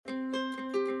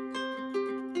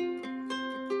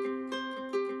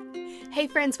Hey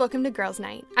friends, welcome to Girls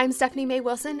Night. I'm Stephanie Mae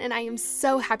Wilson, and I am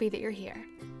so happy that you're here.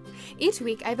 Each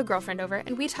week, I have a girlfriend over,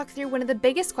 and we talk through one of the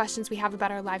biggest questions we have about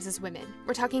our lives as women.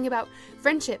 We're talking about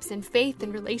friendships and faith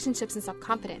and relationships and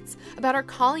self-confidence, about our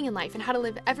calling in life and how to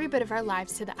live every bit of our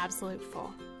lives to the absolute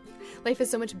full. Life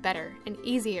is so much better and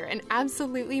easier and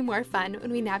absolutely more fun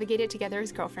when we navigate it together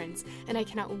as girlfriends, and I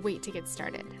cannot wait to get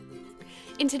started.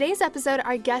 In today's episode,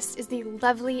 our guest is the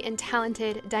lovely and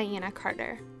talented Diana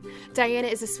Carter. Diana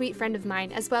is a sweet friend of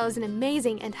mine, as well as an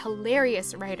amazing and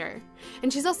hilarious writer.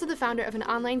 And she's also the founder of an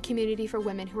online community for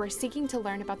women who are seeking to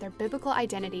learn about their biblical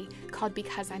identity called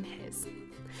Because I'm His.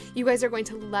 You guys are going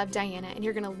to love Diana, and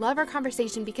you're going to love our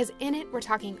conversation because in it, we're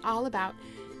talking all about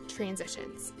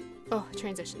transitions. Oh,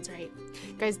 transitions, right?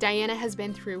 Guys, Diana has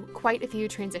been through quite a few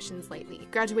transitions lately.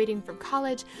 Graduating from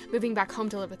college, moving back home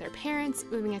to live with her parents,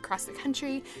 moving across the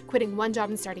country, quitting one job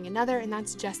and starting another, and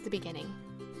that's just the beginning.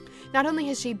 Not only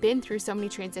has she been through so many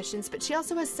transitions, but she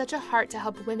also has such a heart to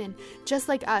help women just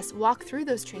like us walk through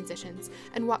those transitions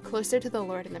and walk closer to the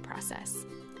Lord in the process.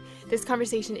 This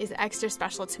conversation is extra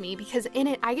special to me because in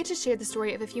it, I get to share the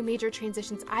story of a few major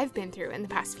transitions I've been through in the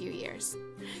past few years.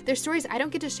 They're stories I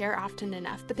don't get to share often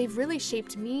enough, but they've really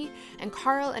shaped me and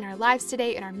Carl and our lives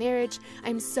today and our marriage.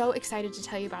 I'm so excited to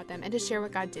tell you about them and to share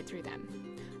what God did through them.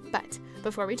 But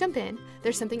before we jump in,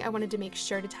 there's something I wanted to make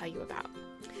sure to tell you about.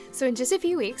 So in just a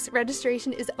few weeks,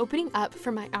 registration is opening up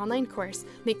for my online course,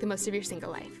 Make the Most of Your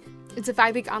Single Life. It's a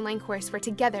 5-week online course where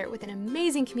together with an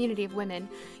amazing community of women,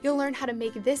 you'll learn how to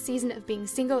make this season of being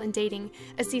single and dating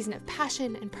a season of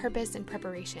passion and purpose and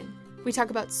preparation. We talk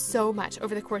about so much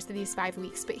over the course of these 5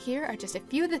 weeks, but here are just a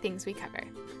few of the things we cover.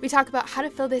 We talk about how to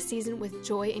fill this season with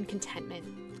joy and contentment.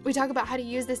 We talk about how to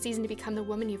use this season to become the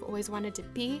woman you've always wanted to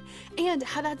be, and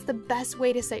how that's the best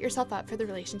way to set yourself up for the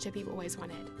relationship you've always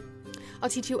wanted. I'll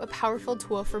teach you a powerful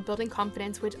tool for building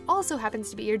confidence, which also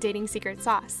happens to be your dating secret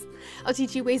sauce. I'll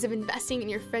teach you ways of investing in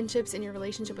your friendships and your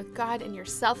relationship with God and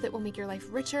yourself that will make your life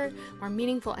richer, more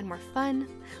meaningful, and more fun.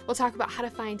 We'll talk about how to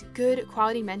find good,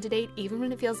 quality men to date even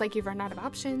when it feels like you've run out of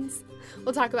options.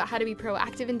 We'll talk about how to be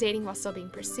proactive in dating while still being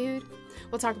pursued.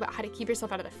 We'll talk about how to keep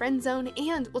yourself out of the friend zone,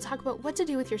 and we'll talk about what to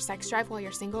do with your sex drive while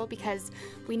you're single because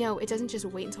we know it doesn't just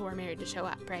wait until we're married to show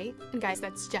up, right? And guys,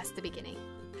 that's just the beginning.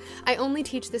 I only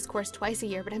teach this course twice a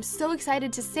year, but I'm so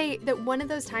excited to say that one of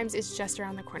those times is just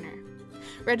around the corner.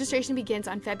 Registration begins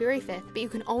on February 5th, but you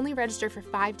can only register for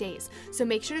 5 days, so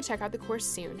make sure to check out the course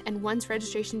soon, and once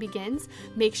registration begins,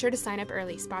 make sure to sign up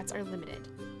early. Spots are limited.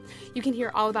 You can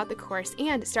hear all about the course,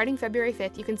 and starting February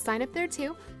 5th, you can sign up there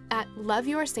too at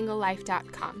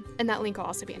loveyoursinglelife.com, and that link will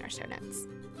also be in our show notes.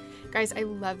 Guys, I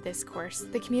love this course.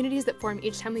 The communities that form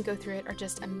each time we go through it are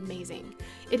just amazing.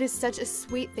 It is such a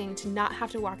sweet thing to not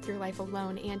have to walk through life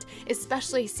alone, and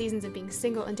especially seasons of being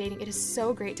single and dating, it is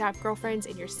so great to have girlfriends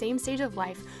in your same stage of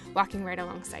life walking right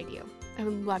alongside you. I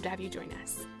would love to have you join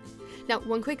us. Now,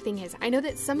 one quick thing is, I know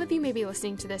that some of you may be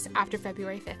listening to this after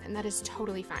February 5th, and that is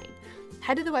totally fine.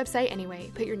 Head to the website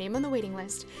anyway, put your name on the waiting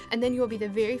list, and then you will be the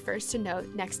very first to know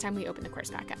next time we open the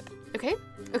course back up. Okay?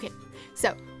 Okay.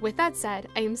 So, with that said,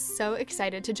 I am so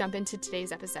excited to jump into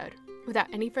today's episode. Without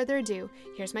any further ado,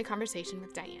 here's my conversation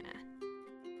with Diana.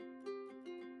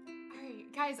 All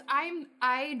right, guys,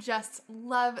 I just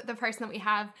love the person that we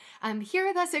have here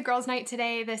with us at Girls Night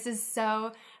today. This is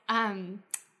so fun.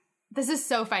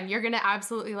 You're going to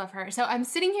absolutely love her. So I'm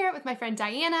sitting here with my friend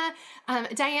Diana.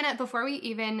 Diana, before we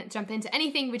even jump into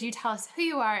anything, would you tell us who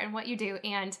you are and what you do?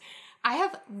 And I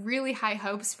have really high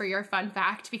hopes for your fun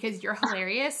fact because you're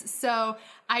hilarious. So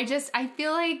I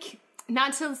feel like,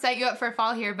 not to set you up for a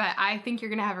fall here, but I think you're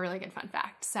going to have a really good fun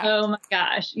fact. So. Oh my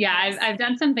gosh. Yeah, yes. I've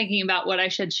done some thinking about what I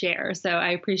should share, so I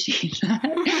appreciate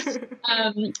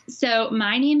that. So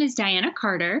my name is Diana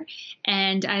Carter,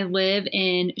 and I live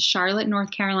in Charlotte,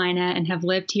 North Carolina, and have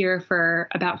lived here for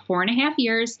about 4.5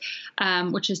 years,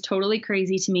 which is totally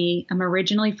crazy to me. I'm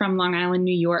originally from Long Island,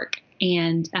 New York.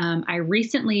 And I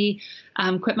recently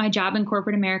quit my job in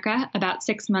corporate America about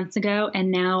 6 months ago, and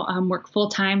now work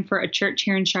full-time for a church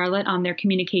here in Charlotte on their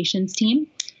communications team.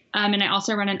 And I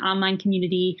also run an online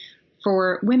community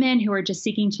for women who are just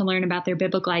seeking to learn about their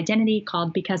biblical identity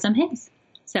called Because I'm His.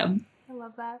 So I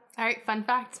love that. All right, fun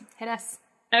fact, hit us.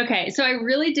 Okay, so I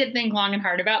really did think long and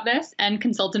hard about this and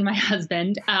consulted my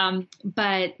husband.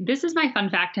 But this is my fun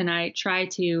fact, and I try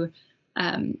to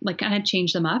kind of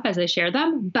change them up as I share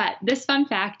them. But this fun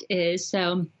fact is,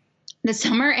 so the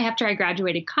summer after I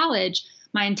graduated college,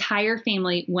 my entire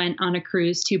family went on a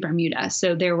cruise to Bermuda.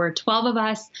 So there were 12 of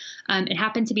us. It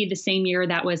happened to be the same year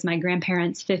that was my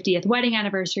grandparents' 50th wedding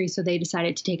anniversary. So they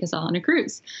decided to take us all on a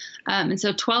cruise. And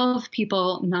so 12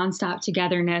 people, nonstop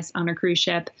togetherness on a cruise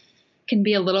ship can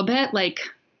be a little bit like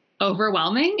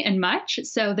overwhelming and much.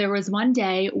 So there was one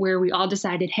day where we all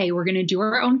decided, hey, we're going to do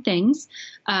our own things.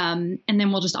 And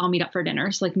then we'll just all meet up for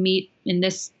dinner. So like meet in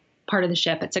this part of the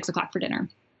ship at 6:00 for dinner.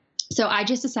 So I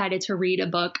just decided to read a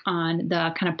book on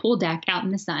the kind of pool deck out in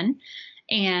the sun.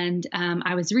 And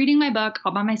I was reading my book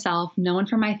all by myself. No one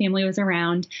from my family was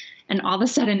around. And all of a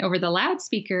sudden over the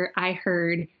loudspeaker, I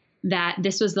heard that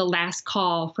this was the last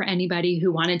call for anybody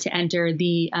who wanted to enter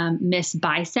the Miss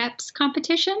Biceps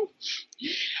competition.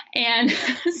 And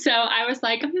so I was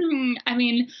like, I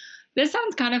mean, this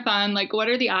sounds kind of fun. Like, what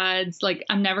are the odds? Like,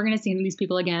 I'm never going to see these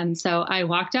people again. So I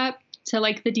walked up to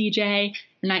like the DJ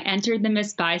and I entered the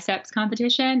Miss Biceps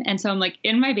competition. And so I'm like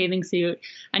in my bathing suit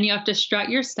and you have to strut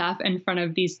your stuff in front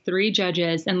of these 3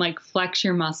 judges and like flex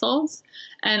your muscles.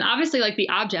 And obviously like the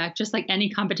object, just like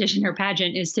any competition or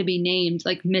pageant, is to be named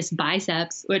like Miss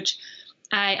Biceps, which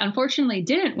I unfortunately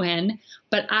didn't win,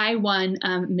 but I won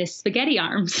Miss Spaghetti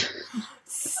Arms.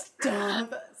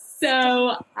 Stop.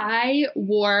 So I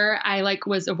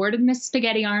was awarded Miss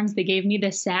Spaghetti Arms. They gave me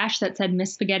this sash that said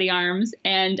Miss Spaghetti Arms.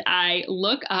 And I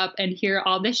look up and hear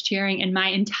all this cheering. And my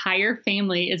entire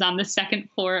family is on the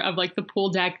 2nd floor of like the pool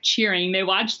deck cheering. They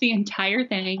watched the entire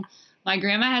thing. My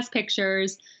grandma has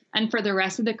pictures. And for the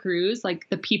rest of the cruise, like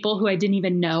the people who I didn't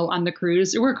even know on the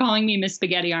cruise were calling me Miss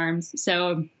Spaghetti Arms.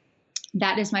 So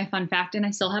that is my fun fact. And I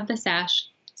still have the sash.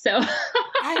 So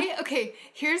okay,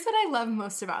 here's what I love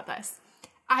most about this.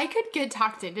 I could get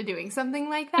talked into doing something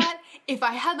like that if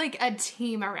I had like a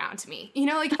team around me. You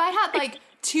know, like if I had like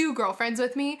 2 girlfriends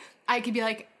with me, I could be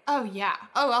like, oh yeah,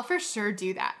 I'll for sure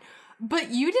do that.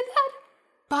 But you did that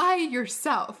by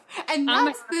yourself. And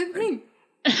that's the thing.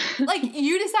 Like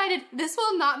you decided this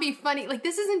will not be funny. Like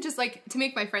this isn't just like to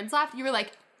make my friends laugh. You were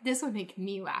like, this would make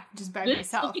me laugh just by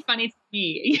myself. This will be funny to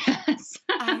me. Yes.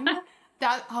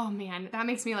 Oh man, that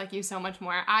makes me like you so much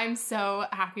more. I'm so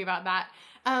happy about that.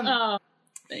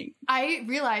 Thanks. I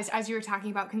realized as you were talking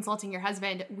about consulting your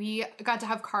husband, we got to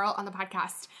have Carl on the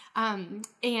podcast.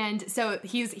 And so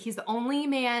he's the only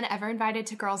man ever invited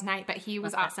to girls' night, but he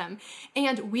was awesome.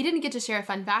 And we didn't get to share a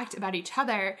fun fact about each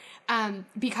other,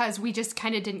 because we just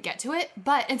kind of didn't get to it.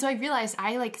 And so I realized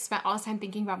I like spent all this time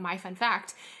thinking about my fun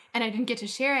fact and I didn't get to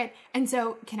share it. And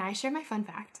so can I share my fun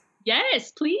fact?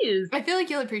 Yes, please. I feel like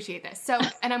you'll appreciate this. So,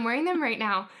 and I'm wearing them right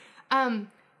now. I'm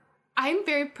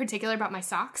very particular about my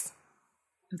socks.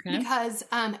 Okay. Because,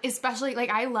 especially, like,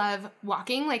 I love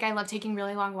walking. Like, I love taking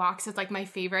really long walks. It's, like, my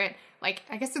favorite, like,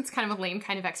 I guess it's kind of a lame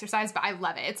kind of exercise, but I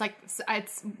love it. It's, like,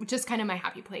 it's just kind of my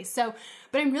happy place. So,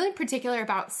 but I'm really particular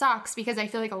about socks because I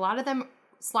feel like a lot of them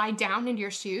slide down into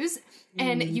your shoes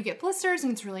and you get blisters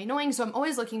and it's really annoying. So I'm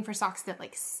always looking for socks that,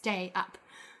 like, stay up.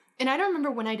 And I don't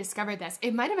remember when I discovered this.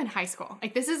 It might have been high school.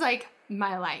 Like, this is, like,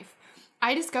 my life.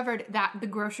 I discovered that the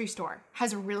grocery store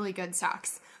has really good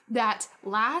socks that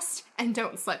last and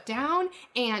don't slip down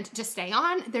and just stay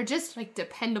on. They're just like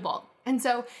dependable. And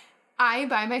so I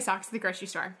buy my socks at the grocery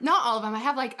store. Not all of them. I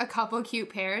have like a couple cute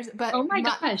pairs, but oh my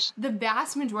gosh, the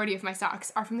vast majority of my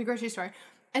socks are from the grocery store.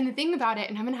 And the thing about it,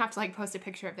 and I'm going to have to like post a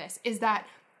picture of this, is that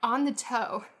on the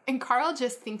toe, and Carl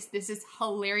just thinks this is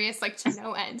hilarious, like to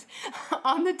no end.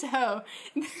 On the toe,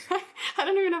 I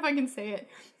don't even know if I can say it.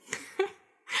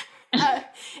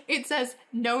 It says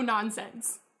no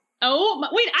nonsense. Oh,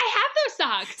 wait, I have those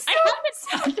socks. So,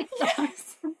 I have those socks.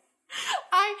 Yes.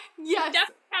 I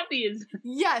definitely have these.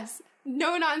 Yes.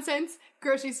 No nonsense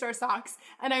grocery store socks.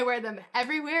 And I wear them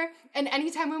everywhere. And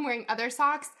anytime I'm wearing other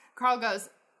socks, Carl goes,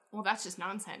 well, that's just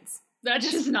nonsense.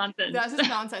 That's just nonsense. That's just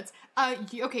nonsense.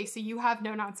 Okay, so you have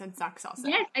no nonsense socks also.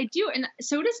 Yes, I do. And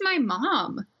so does my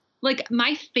mom. Like,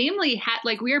 my family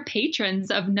we are patrons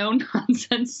of no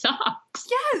nonsense socks.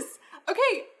 Yes.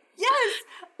 Okay. Yes.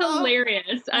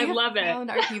 Hilarious. I love it. Found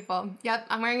our people. Yep.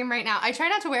 I'm wearing them right now. I try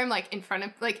not to wear them like in front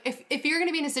of, like if you're going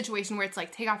to be in a situation where it's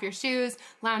like take off your shoes,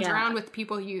 lounge around with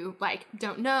people you like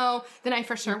don't know, then I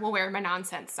for sure will wear my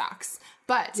nonsense socks.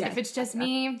 But if it's just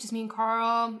me and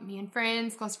Carl, me and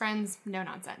friends, close friends, no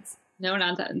nonsense. No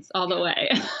nonsense all the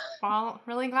way. Well,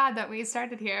 really glad that we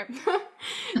started here.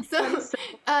 So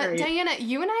Diana,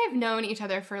 you and I have known each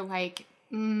other for like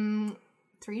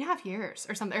 3.5 years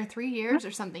or something, or 3 years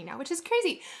or something now, which is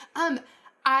crazy.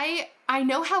 I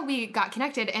know how we got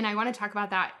connected and I want to talk about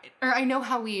that, or I know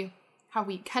how we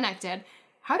connected.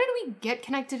 How did we get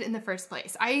connected in the first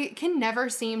place? I can never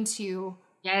seem to.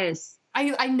 Yes.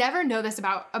 I never know this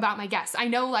about my guests. I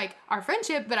know like our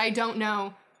friendship, but I don't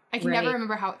know. I can never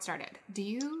remember how it started. Do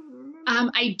you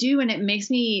remember? I do, and it makes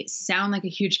me sound like a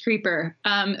huge creeper.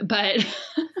 But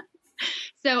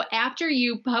so after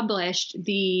you published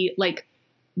the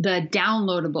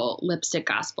downloadable lipstick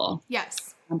gospel.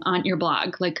 Yes. On your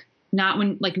blog, like not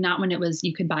when it was,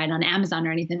 you could buy it on Amazon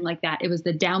or anything like that. It was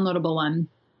the downloadable one.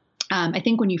 I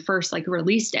think when you first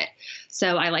released it.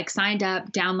 So I signed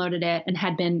up, downloaded it, and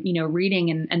had been,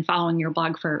 reading and following your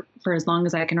blog for as long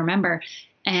as I can remember,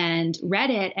 and read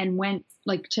it and went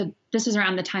this is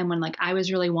around the time when I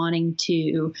was really wanting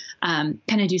to kind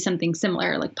of do something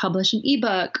similar, publish an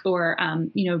ebook or,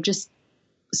 just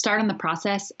start on the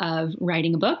process of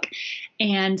writing a book.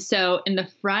 And so in the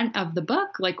front of the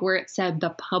book, where it said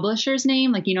the publisher's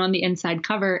name, on the inside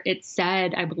cover, it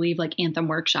said, I believe, Anthem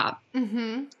Workshop.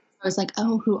 Mm-hmm. I was like,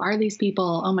 oh, who are these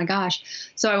people? Oh my gosh.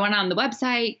 So I went on the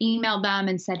website, emailed them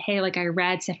and said, hey, I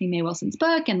read Stephanie May Wilson's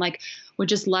book and would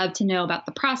just love to know about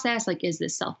the process. Is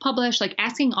this self-published?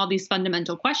 Asking all these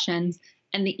fundamental questions.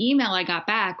 And the email I got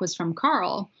back was from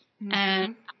Carl. Mm-hmm.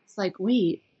 And I was like,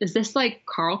 wait, is this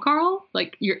Carl?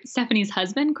 Your Stephanie's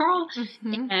husband, Carl?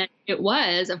 Mm-hmm. And it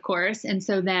was, of course. And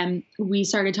so then we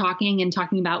started talking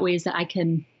about ways that I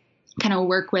can kind of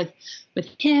work with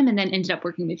him, and then ended up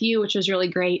working with you, which was really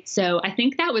great. So I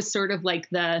think that was sort of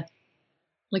the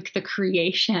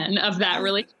creation of that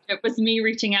relationship was me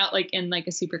reaching out in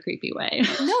a super creepy way.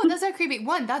 No, that's not creepy.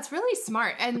 One, that's really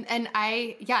smart. And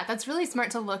that's really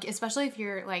smart to look, especially if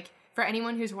you're for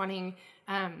anyone who's wanting,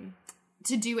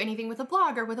 to do anything with a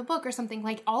blog or with a book or something,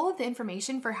 all of the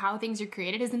information for how things are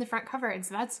created is in the front cover. And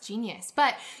so that's genius.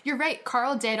 But you're right.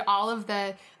 Carl did all of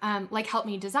the, help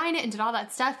me design it and did all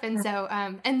that stuff. And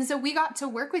so we got to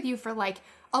work with you for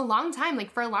a long time.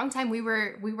 For a long time, we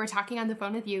were talking on the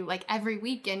phone with you every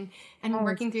week and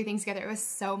working through things together. It was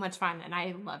so much fun, and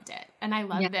I loved it. And I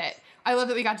loved it. I love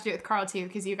that we got to do it with Carl too,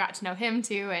 because you got to know him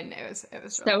too, and it was really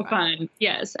so fun.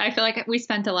 Yes, I feel like we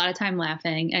spent a lot of time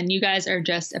laughing, and you guys are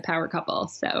just a power couple.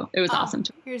 So it was awesome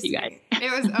to meet you guys.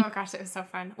 It was it was so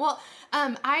fun. Well,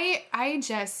 I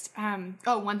just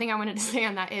one thing I wanted to say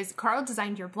on that is Carl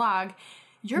designed your blog.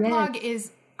 Your blog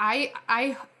is I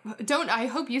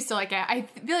hope you still like it. I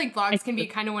feel like blogs can be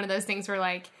kind of one of those things where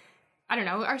I don't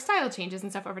know, our style changes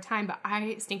and stuff over time, but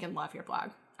I stinking love your blog.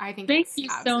 I think Thank you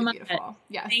so much. Beautiful.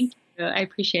 Yes. Thank you. I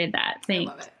appreciate that.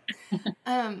 Thanks.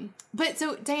 I love it. But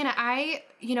so Diana,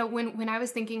 when I was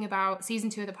thinking about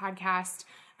season 2 of the podcast,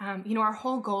 our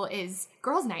whole goal is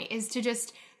girls' night is to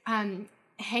just,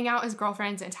 hang out as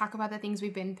girlfriends and talk about the things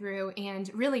we've been through.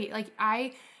 And really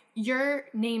your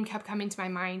name kept coming to my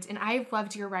mind, and I've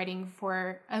loved your writing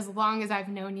for as long as I've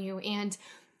known you. And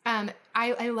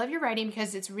I love your writing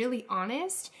because it's really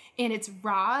honest and it's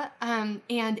raw, and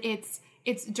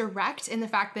it's direct in the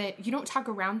fact that you don't talk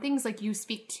around things, you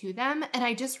speak to them. And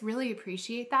I just really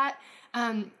appreciate that.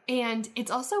 And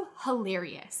it's also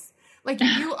hilarious.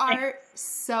 You are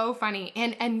so funny.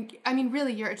 And I mean,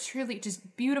 really, you're a truly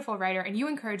just beautiful writer, and you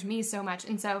encourage me so much.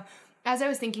 And so as I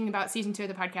was thinking about season 2 of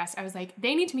the podcast, I was like,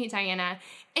 they need to meet Diana.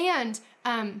 And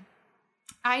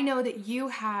I know that you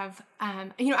have,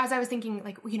 as I was thinking,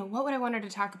 what would I want her to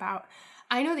talk about?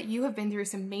 I know that you have been through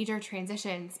some major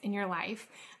transitions in your life,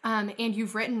 and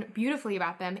you've written beautifully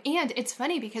about them. And it's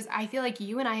funny because I feel like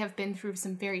you and I have been through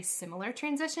some very similar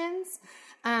transitions.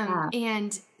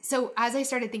 And so as I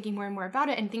started thinking more and more about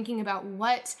it and thinking about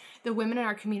what the women in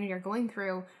our community are going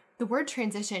through, the word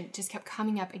transition just kept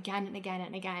coming up again and again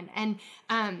and again. And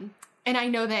I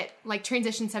know that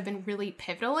transitions have been really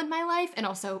pivotal in my life, and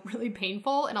also really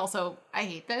painful, and also I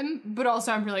hate them, but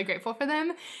also I'm really grateful for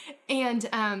them. And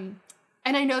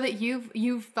I know that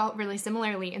you've felt really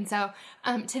similarly. And so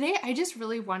today I just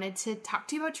really wanted to talk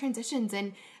to you about transitions,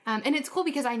 and it's cool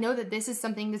because I know that this is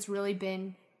something that's really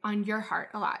been on your heart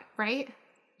a lot, right?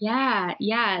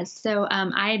 Yeah. So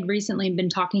I had recently been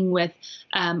talking with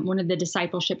one of the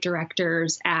discipleship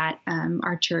directors at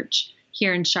our church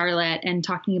here in Charlotte, and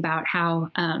talking about how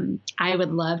I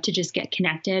would love to just get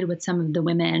connected with some of the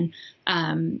women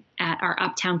at our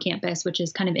Uptown campus, which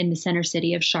is kind of in the center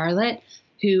city of Charlotte,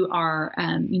 who are,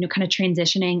 kind of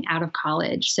transitioning out of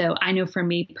college. So I know for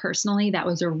me personally, that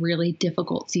was a really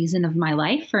difficult season of my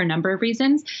life for a number of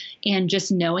reasons. And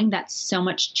just knowing that so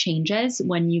much changes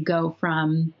when you go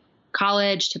from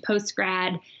college to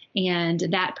post-grad, and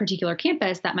that particular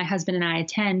campus that my husband and I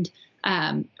attend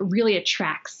really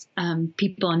attracts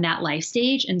people in that life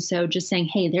stage. And so just saying,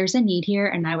 hey, there's a need here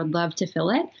and I would love to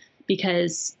fill it,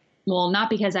 because not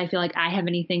because I feel like I have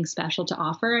anything special to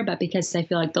offer, but because I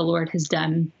feel like the Lord has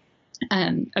done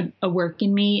a work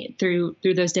in me through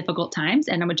those difficult times.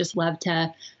 And I would just love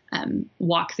to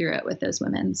walk through it with those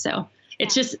women. So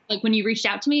it's just when you reached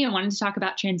out to me and wanted to talk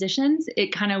about transitions,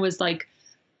 it kind of was a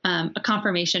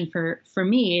confirmation for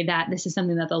me that this is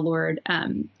something that the Lord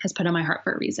has put on my heart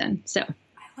for a reason. So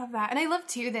I love that. And I love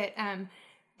too that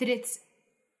it's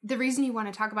the reason you want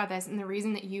to talk about this and the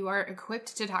reason that you are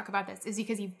equipped to talk about this is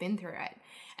because you've been through it.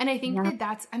 And I think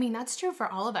that's true for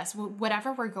all of us.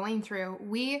 Whatever we're going through,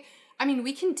 we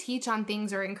can teach on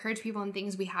things or encourage people on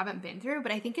things we haven't been through,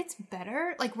 but I think it's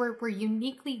better. Like we're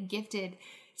uniquely gifted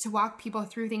to walk people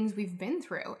through things we've been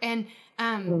through. And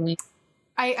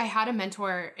I had a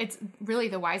mentor, it's really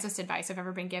the wisest advice I've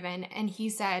ever been given. And he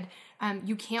said,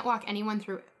 you can't walk anyone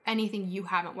through anything you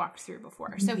haven't walked through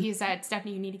before. So he said,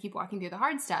 Stephanie, you need to keep walking through the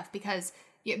hard stuff because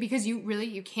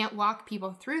you can't walk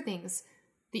people through things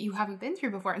that you haven't been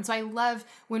through before. And so I love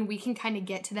when we can kind of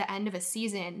get to the end of a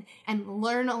season and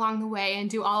learn along the way and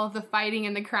do all of the fighting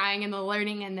and the crying and the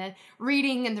learning and the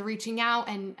reading and the reaching out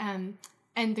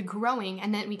and the growing.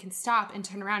 And then we can stop and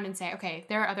turn around and say, okay,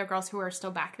 there are other girls who are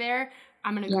still back there.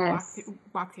 I'm going to go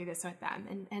walk through this with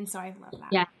them. And so I love that.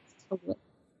 Yeah. Totally.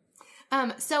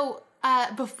 So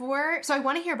I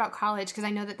want to hear about college because I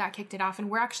know that kicked it off, and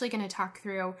we're actually going to talk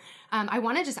through, I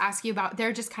want to just ask you about, there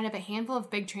are just kind of a handful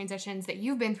of big transitions that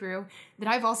you've been through that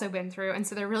I've also been through. And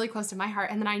so they're really close to my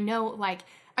heart. And then I know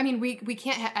we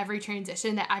can't hit every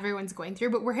transition that everyone's going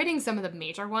through, but we're hitting some of the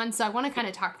major ones. So I want to kind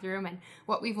of talk through them and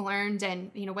what we've learned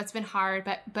and, what's been hard,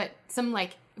 but some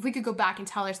if we could go back and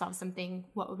tell ourselves something,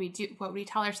 what would we do? What would we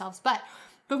tell ourselves? But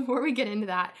before we get into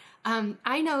that,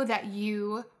 I know that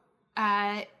you,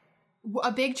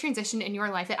 a big transition in your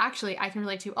life that actually I can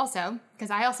relate to also, because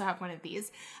I also have one of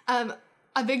these. A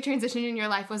big transition in your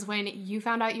life was when you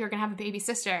found out you were going to have a baby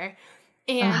sister,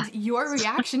 and your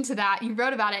reaction to that, you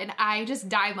wrote about it and I just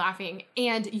died laughing.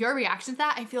 And your reaction to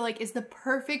that, I feel like, is the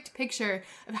perfect picture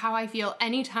of how I feel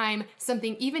anytime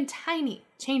something even tiny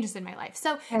changes in my life.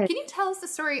 So can you tell us the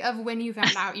story of when you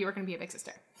found out you were going to be a big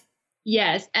sister?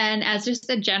 Yes. And as just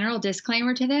a general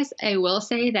disclaimer to this, I will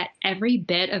say that every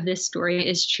bit of this story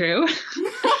is true.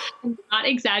 Not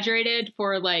exaggerated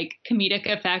for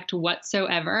comedic effect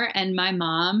whatsoever. And my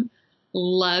mom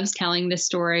loves telling this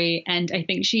story. And I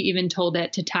think she even told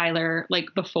it to Tyler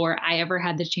before I ever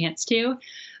had the chance to.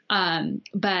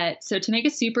 But so to make a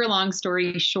super long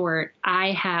story short,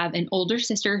 I have an older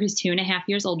sister who's 2.5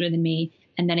 years older than me,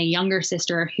 and then a younger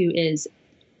sister who is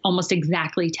almost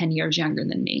exactly 10 years younger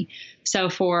than me. So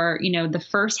for, the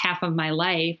first half of my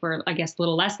life, or I guess a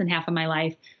little less than half of my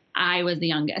life, I was the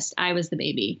youngest. I was the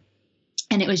baby.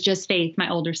 And it was just Faith, my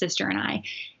older sister, and I.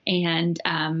 And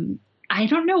I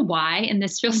don't know why, and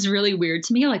this feels really weird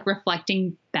to me,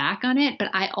 reflecting back on it, but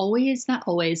I always, not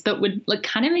always, but would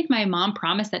kind of make my mom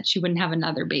promise that she wouldn't have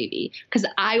another baby because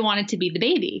I wanted to be the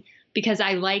baby, because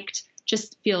I liked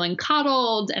just feeling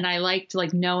coddled, and I liked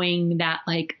knowing that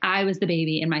I was the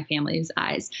baby in my family's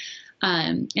eyes.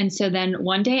 And so then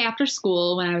one day after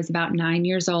school, when I was about 9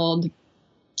 years old,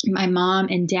 my mom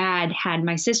and dad had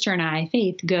my sister and I,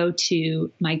 Faith, go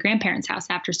to my grandparents' house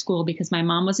after school because my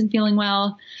mom wasn't feeling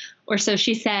well, or so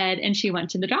she said, and she went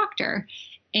to the doctor.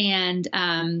 And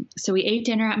so we ate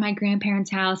dinner at my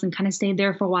grandparents' house and kind of stayed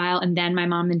there for a while. And then my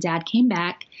mom and dad came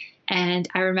back. And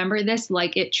I remember this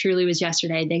like it truly was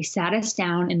yesterday. They sat us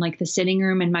down in the sitting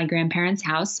room in my grandparents'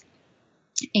 house.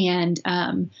 And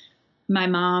my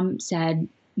mom said,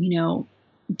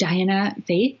 Diana,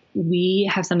 Faith, we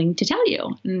have something to tell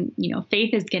you. And,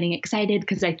 Faith is getting excited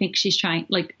because I think she's trying,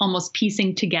 almost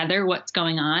piecing together what's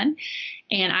going on.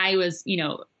 And I was,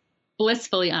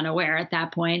 blissfully unaware at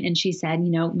that point. And she said,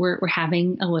 we're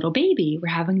having a little baby. We're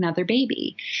having another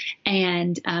baby.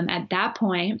 And at that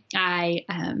point, I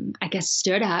guess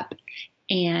stood up,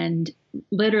 and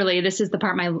literally, this is the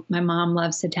part my mom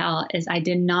loves to tell, is I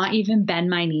did not even bend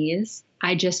my knees.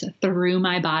 I just threw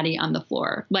my body on the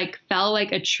floor, fell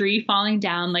like a tree falling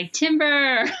down, like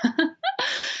timber,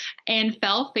 and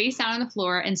fell face down on the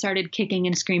floor and started kicking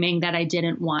and screaming that I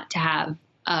didn't want to have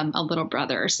a little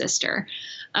brother or sister.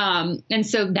 And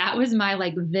so that was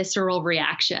my visceral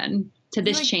reaction to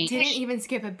this change. Didn't even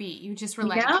skip a beat. You just were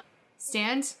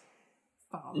stand,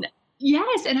 fall.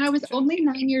 Yes. And I was only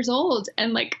 9 years old.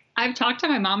 And I've talked to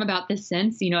my mom about this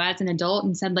since, as an adult,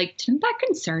 and said, didn't that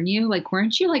concern you?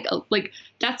 Weren't you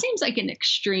that seems like an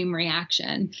extreme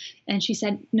reaction. And she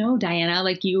said, no, Diana,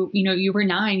 you were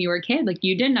 9, you were a kid,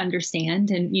 you didn't understand.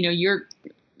 And, your,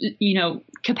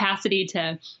 capacity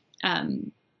to,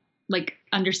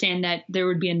 understand that there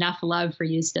would be enough love for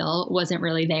you still wasn't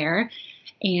really there.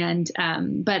 And,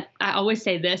 but I always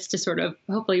say this to sort of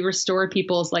hopefully restore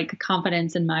people's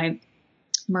confidence in my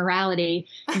morality,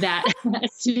 that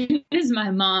as soon as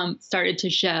my mom started to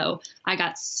show, I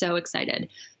got so excited,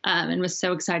 and was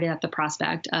so excited at the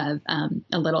prospect of,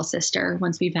 a little sister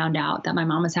once we found out that my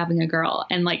mom was having a girl.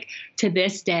 And to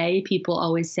this day, people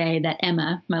always say that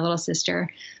Emma, my little sister,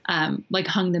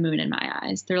 hung the moon in my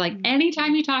eyes. They're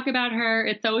anytime you talk about her,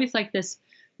 it's always this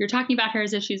you're talking about her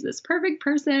as if she's this perfect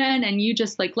person and you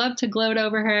just like love to gloat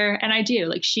over her. And I do.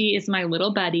 Like, she is my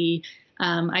little buddy.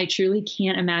 I truly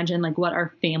can't imagine like what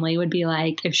our family would be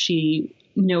like if she,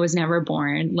 was never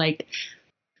born. Like,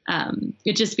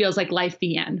 it just feels like life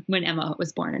began when Emma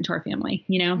was born into our family,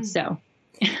 Mm-hmm. So.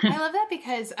 I love that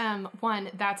because, one,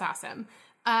 that's awesome.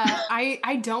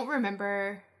 I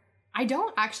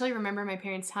don't actually remember my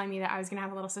parents telling me that I was going to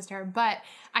have a little sister, but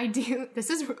I do. This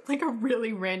is like a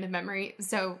really random memory,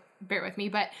 so bear with me.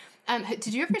 But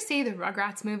did you ever see the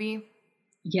Rugrats movie?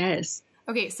 Yes.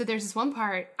 Okay, so there's this one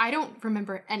part. I don't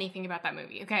remember anything about that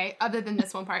movie, okay, other than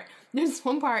this one part. There's this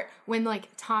one part when, like,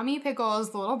 Tommy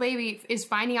Pickles, the little baby, is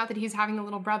finding out that he's having a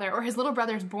little brother, or his little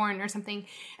brother's born or something.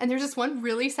 And there's this one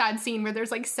really sad scene where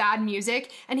there's, like, sad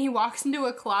music, and he walks into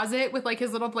a closet with, like,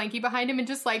 his little blankie behind him and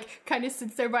just, like, kind of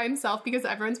sits there by himself because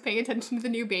everyone's paying attention to the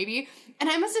new baby.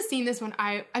 And I must have seen this when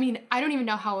I don't even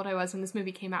know how old I was when this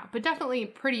movie came out, but definitely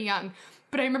pretty young.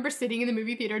 But I remember sitting in the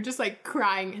movie theater just, like,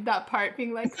 crying at that part,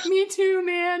 being like, me too,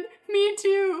 man. Me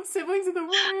too. Siblings are the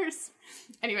worst.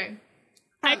 Anyway.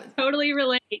 I totally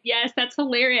relate. Yes, that's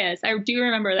hilarious. I do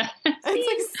remember that.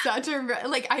 It's, like, such a...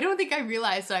 Like, I don't think I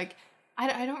realized, like,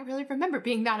 I don't really remember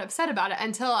being that upset about it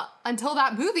until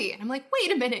that movie. And I'm like,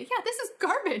 wait a minute. Yeah, this is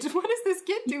garbage. What is this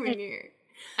kid doing here?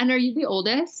 And are you the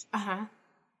oldest? Uh-huh.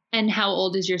 And how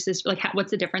old is your sister? Like,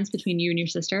 what's the difference between you and your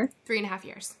sister? 3.5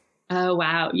 years. Oh,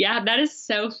 wow. Yeah, that is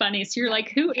so funny. So you're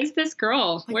like, who is this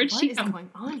girl? Like, Where'd she come? What is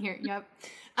going on here? Yep.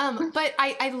 But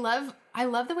I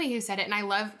love the way you said it. And I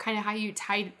love kind of how you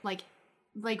tied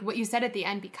like what you said at the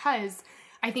end, because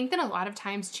I think that a lot of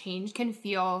times change can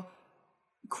feel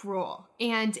cruel,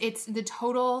 and it's the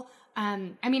total,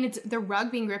 it's the rug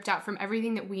being ripped out from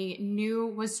everything that we knew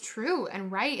was true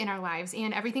and right in our lives,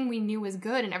 and everything we knew was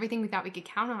good and everything we thought we could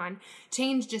count on.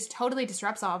 Change just totally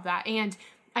disrupts all of that. And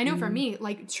I know for me,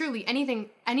 like, truly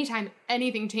anytime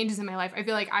anything changes in my life, I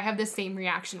feel like I have this same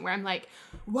reaction where I'm like,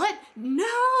 what? No,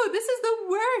 this is the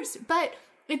worst. But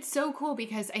it's so cool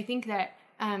because I think that,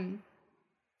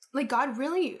 like, God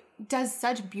really does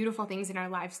such beautiful things in our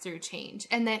lives through change.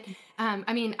 And that,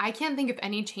 I can't think of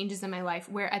any changes in my life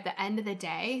where at the end of the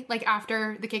day, like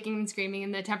after the kicking and screaming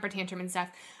and the temper tantrum and stuff,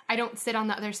 I don't sit on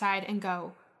the other side and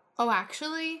go, oh,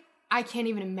 actually, I can't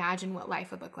even imagine what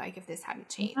life would look like if this hadn't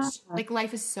changed. Like,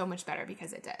 life is so much better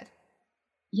because it did.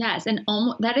 Yes. And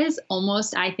that is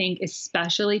almost, I think,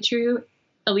 especially true,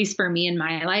 at least for me in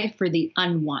my life, for the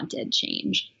unwanted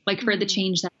change. Like, for the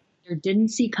change that I didn't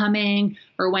see coming,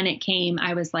 or when it came,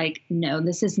 I was like, no,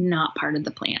 this is not part of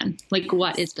the plan. Like,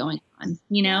 what is going on,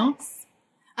 Yes.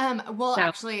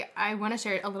 Actually, I want to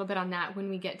share a little bit on that when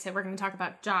we get to, we're going to talk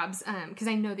about jobs, because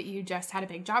I know that you just had a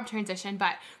big job transition,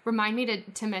 but remind me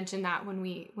to mention that when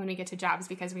we get to jobs,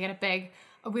 because we had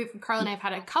Carl and I have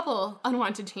had a couple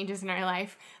unwanted changes in our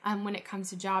life when it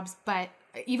comes to jobs, but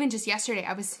even just yesterday,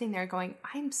 I was sitting there going,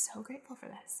 I'm so grateful for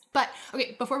this. But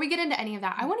okay, before we get into any of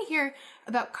that, I want to hear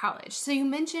about college. So you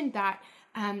mentioned that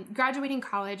graduating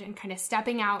college and kind of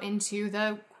stepping out into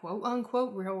the quote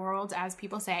unquote real world, as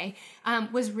people say,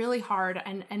 was really hard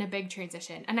and a big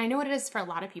transition. And I know it is for a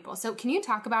lot of people. So can you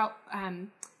talk about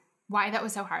why that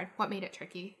was so hard? What made it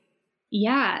tricky?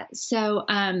 Yeah. So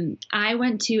I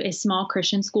went to a small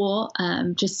Christian school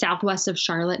just southwest of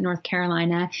Charlotte, North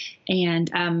Carolina. And,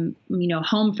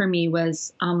 home for me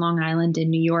was on Long Island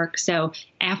in New York. So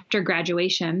after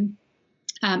graduation,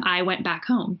 I went back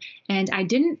home, and I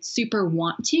didn't super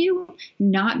want to,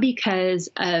 not because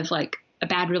of like a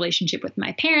bad relationship with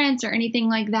my parents or anything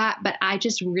like that, but I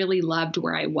just really loved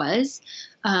where I was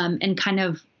and kind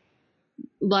of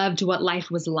loved what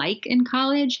life was like in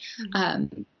college.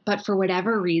 But for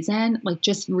whatever reason, like,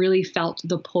 just really felt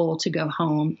the pull to go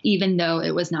home, even though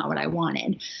it was not what I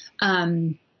wanted.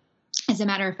 As a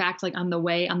matter of fact, like on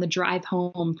the drive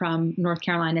home from North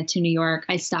Carolina to New York,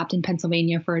 I stopped in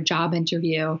Pennsylvania for a job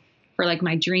interview for like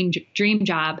my dream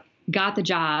job, got the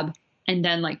job, and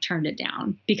then like turned it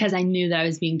down because I knew that I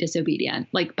was being disobedient,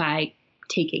 like by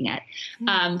taking it.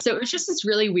 So it was just this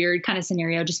really weird kind of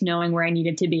scenario, just knowing where I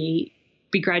needed to be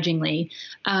begrudgingly.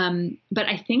 But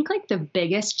I think like the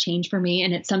biggest change for me,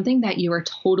 and it's something that you are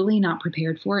totally not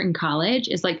prepared for in college,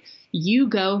 is like you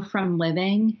go from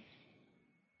living,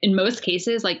 in most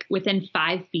cases, like within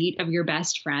 5 feet of your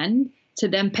best friend, to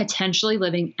them potentially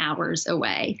living hours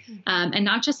away. And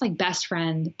not just like best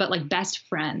friend, but like best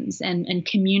friends and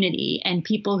community and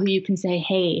people who you can say,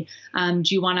 hey,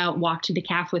 do you want to walk to the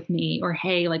caf with me? Or,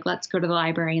 hey, like, let's go to the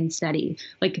library and study.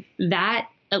 Like that,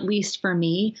 at least for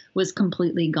me, was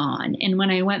completely gone. And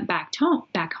when I went back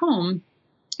home,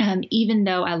 Even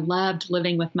though I loved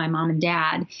living with my mom and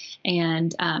dad,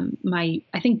 and I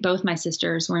think both my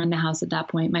sisters were in the house at that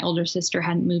point. My older sister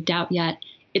hadn't moved out yet.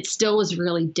 It still was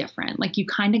really different. Like, you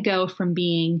kind of go from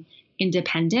being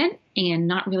independent and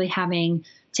not really having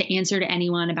to answer to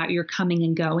anyone about your coming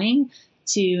and going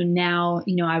to now,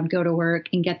 I would go to work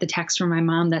and get the text from my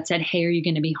mom that said, "Hey, are you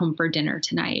going to be home for dinner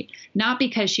tonight?" Not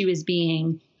because she was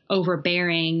being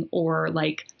overbearing or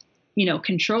like,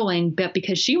 controlling, but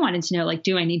because she wanted to know, like,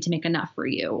 do I need to make enough for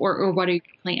you, or what are your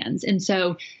plans? And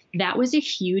so that was a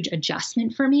huge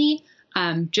adjustment for me.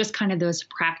 Just kind of those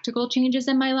practical changes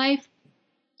in my life.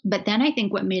 But then I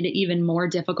think what made it even more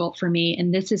difficult for me,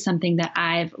 and this is something that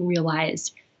I've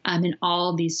realized in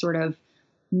all these sort of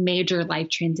major life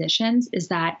transitions, is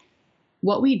that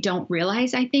what we don't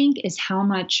realize, I think, is how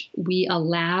much we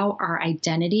allow our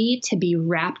identity to be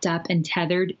wrapped up and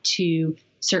tethered to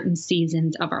certain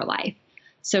seasons of our life.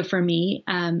 So for me,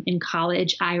 in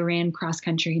college, I ran cross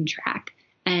country and track.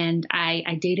 And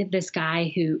I dated this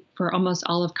guy who, for almost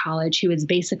all of college, who was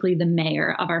basically the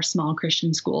mayor of our small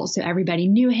Christian school. So everybody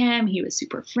knew him. He was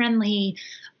super friendly.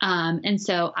 And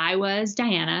so I was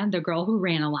Diana, the girl who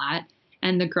ran a lot,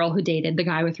 and the girl who dated the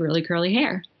guy with really curly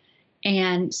hair.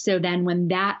 And so then when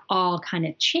that all kind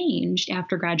of changed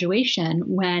after graduation,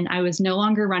 when I was no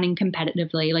longer running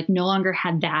competitively, like no longer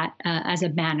had that as a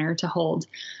banner to hold,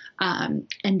 and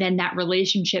then that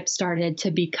relationship started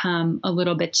to become a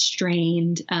little bit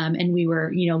strained. And we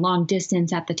were, long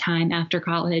distance at the time after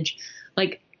college,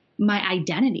 like my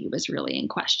identity was really in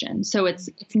question. So it's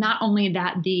not only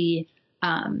that the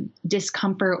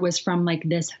discomfort was from like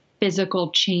this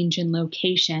physical change in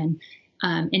location,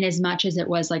 in as much as it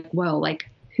was like, whoa, like,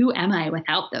 who am I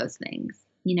without those things?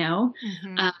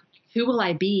 Mm-hmm. Who will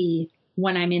I be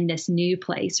when I'm in this new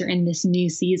place or in this new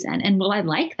season? And will I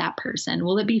like that person?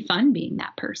 Will it be fun being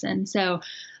that person? So,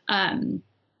 I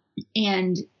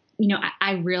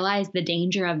realize the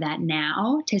danger of that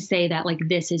now, to say that like,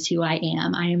 this is who I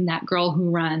am. I am that girl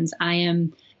who runs. I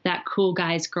am that cool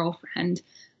guy's girlfriend.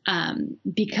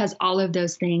 Because all of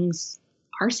those things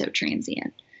are so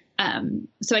transient.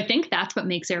 So I think that's what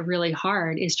makes it really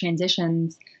hard, is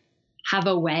transitions have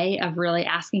a way of really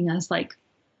asking us, like,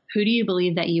 who do you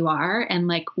believe that you are? And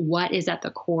like, what is at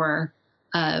the core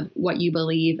of what you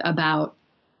believe about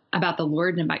the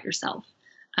Lord and about yourself?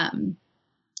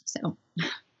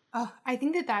 Oh, I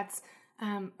think that's,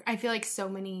 I feel like so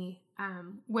many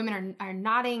women are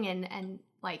nodding and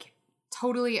like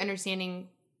totally understanding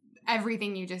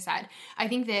everything you just said. I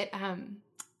think that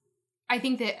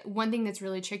one thing that's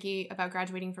really tricky about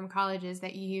graduating from college is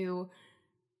that you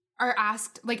are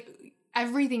asked, like,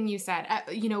 everything you said,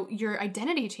 your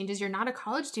identity changes. You're not a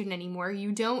college student anymore.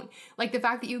 You don't, like, the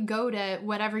fact that you go to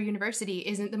whatever university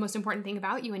isn't the most important thing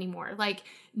about you anymore. Like,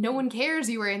 no one cares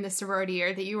you were in this sorority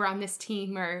or that you were on this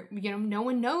team, or, no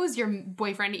one knows your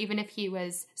boyfriend, even if he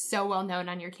was so well known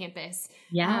on your campus.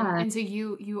 Yeah. And so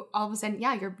you all of a sudden,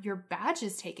 your badge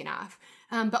is taken off.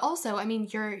 But also, I mean,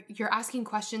 you're asking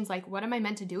questions like, what am I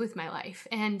meant to do with my life?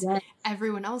 And yes.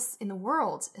 Everyone else in the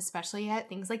world, especially at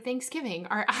things like Thanksgiving,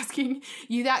 are asking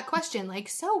you that question. Like,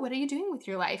 so what are you doing with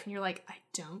your life? And you're like, I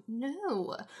don't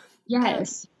know.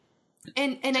 Yes.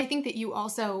 And I think that you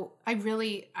also, I'm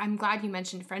glad you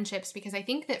mentioned friendships, because I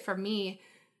think that for me,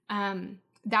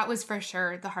 that was for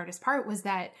sure the hardest part, was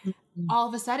that all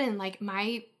of a sudden, like,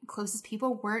 my closest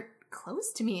people weren't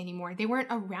close to me anymore. They weren't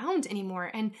around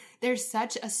anymore. And there's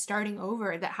such a starting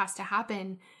over that has to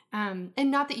happen. And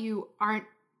not that you aren't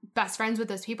best friends with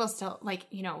those people still, like,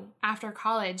 after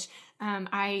college,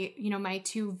 my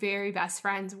two very best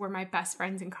friends were my best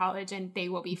friends in college, and they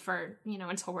will be for,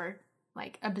 until we're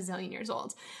like a bazillion years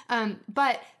old.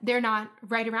 But they're not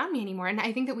right around me anymore. And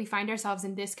I think that we find ourselves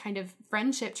in this kind of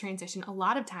friendship transition a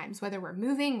lot of times, whether we're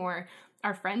moving or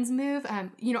our friends move.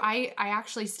 I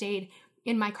actually stayed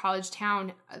in my college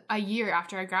town a year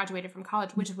after I graduated from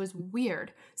college, which was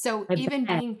weird. So even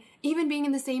being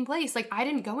in the same place, like, I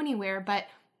didn't go anywhere, but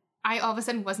I all of a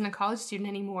sudden wasn't a college student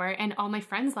anymore, and all my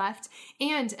friends left.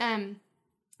 And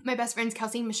my best friends,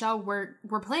 Kelsey and Michelle, were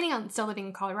planning on still living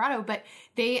in Colorado, but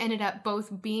they ended up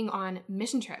both being on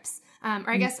mission trips.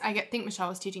 I think Michelle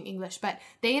was teaching English, but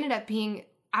they ended up being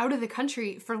out of the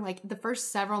country for like the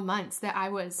first several months that I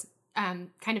was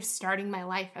kind of starting my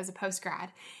life as a post-grad.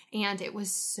 And it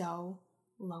was so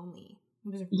lonely.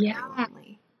 It was really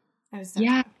lonely. I was so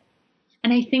sad.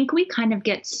 And I think we kind of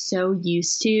get so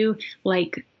used to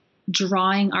like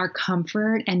drawing our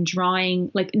comfort and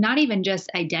drawing like not even just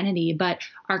identity, but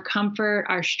our comfort,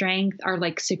 our strength, our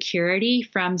like security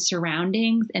from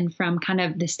surroundings and from kind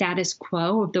of the status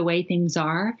quo of the way things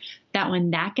are, that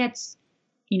when that gets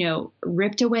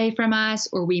ripped away from us,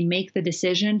 or we make the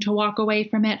decision to walk away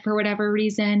from it for whatever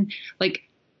reason, like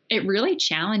it really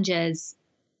challenges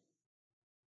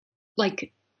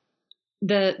like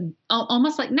the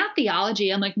almost like not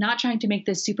theology. I'm like not trying to make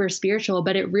this super spiritual,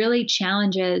 but it really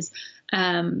challenges,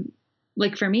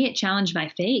 like for me, it challenged my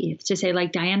faith to say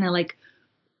like, Diana, like,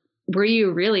 were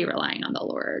you really relying on the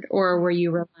Lord, or were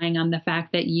you relying on the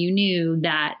fact that you knew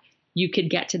that you could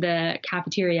get to the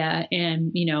cafeteria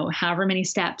in, however many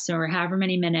steps or however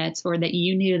many minutes, or that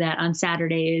you knew that on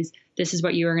Saturdays, this is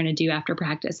what you were going to do after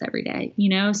practice every day,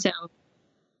 So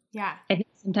yeah, I think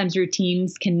sometimes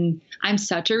I'm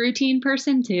such a routine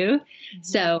person too. Mm-hmm.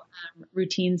 So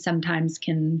routines sometimes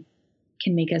can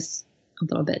make us a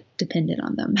little bit dependent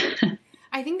on them.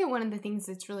 I think that one of the things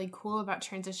that's really cool about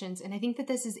transitions, and I think that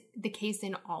this is the case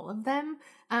in all of them,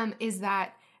 is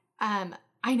that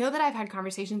I know that I've had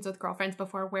conversations with girlfriends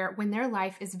before where when their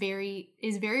life is very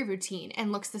routine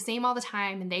and looks the same all the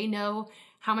time, and they know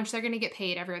how much they're going to get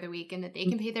paid every other week, and that they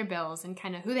can pay their bills and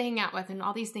kind of who they hang out with and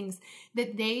all these things,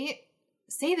 that they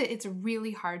say that it's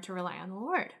really hard to rely on the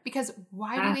Lord, because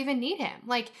why do you even need him?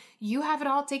 Like, you have it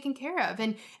all taken care of,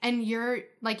 and you're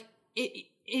like,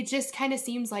 it just kind of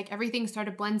seems like everything sort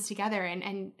of blends together,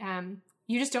 and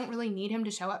you just don't really need him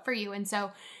to show up for you. And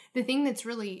so the thing that's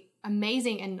really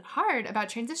amazing and hard about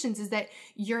transitions is that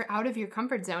you're out of your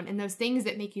comfort zone, and those things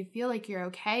that make you feel like you're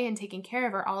okay and taken care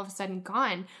of are all of a sudden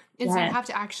gone. And so you have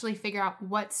to actually figure out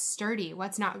what's sturdy,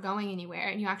 what's not going anywhere.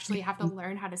 And you actually have to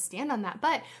learn how to stand on that.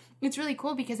 But it's really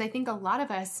cool because I think a lot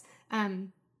of us,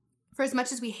 for as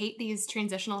much as we hate these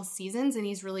transitional seasons and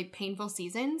these really painful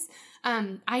seasons,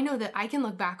 I know that I can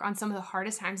look back on some of the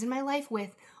hardest times in my life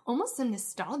with almost some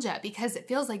nostalgia, because it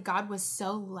feels like God was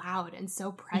so loud and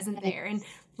so present there. And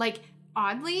like,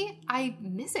 oddly, I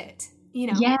miss it,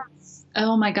 Yes.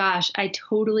 Oh my gosh. I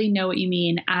totally know what you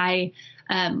mean.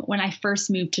 When I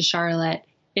first moved to Charlotte,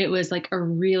 it was like a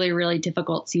really, really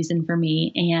difficult season for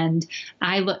me. And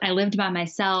I lived by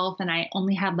myself, and I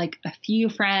only had like a few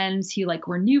friends who like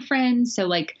were new friends. So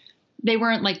like they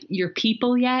weren't like your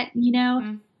people yet,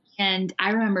 Mm-hmm. And I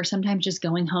remember sometimes just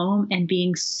going home and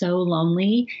being so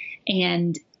lonely,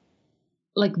 and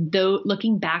like though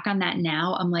looking back on that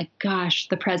now, I'm like, gosh,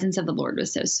 the presence of the Lord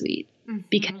was so sweet, mm-hmm.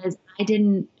 because I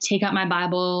didn't take out my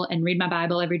Bible and read my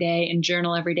Bible every day and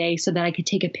journal every day so that I could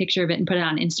take a picture of it and put it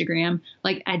on Instagram.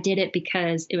 Like, I did it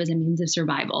because it was a means of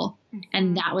survival, mm-hmm.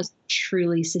 and that was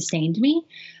truly sustained me.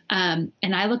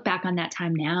 And I look back on that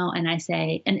time now and I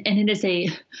say, and it is a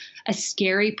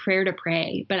scary prayer to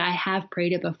pray, but I have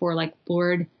prayed it before, like,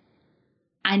 Lord,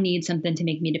 I need something to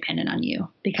make me dependent on you,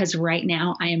 because right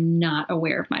now I am not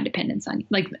aware of my dependence on you.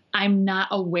 Like, I'm not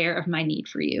aware of my need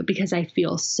for you because I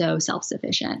feel so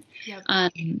self-sufficient. Yep.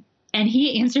 And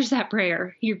he answers that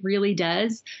prayer. He really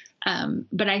does.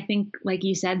 But I think, like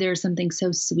you said, there's something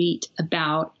so sweet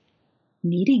about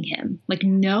needing him, like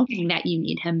knowing that you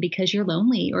need him because you're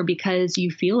lonely or because you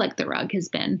feel like the rug has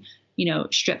been,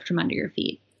 stripped from under your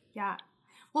feet. Yeah.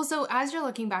 Well, so as you're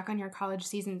looking back on your college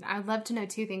season, I'd love to know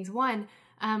two things. One,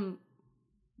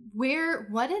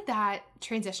 what did that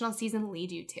transitional season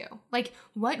lead you to? Like,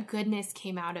 what goodness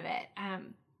came out of it?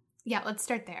 Let's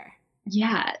start there.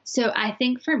 Yeah. So I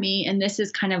think for me, and this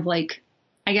is kind of like,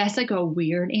 I guess like a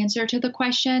weird answer to the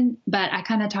question, but I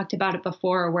kind of talked about it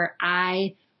before, where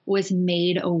I was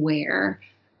made aware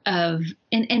of,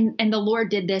 and the Lord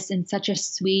did this in such a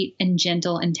sweet and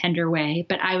gentle and tender way,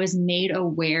 but I was made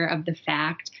aware of the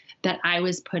fact that I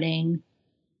was putting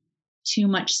too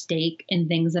much stake in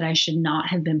things that I should not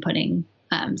have been putting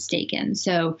stake in.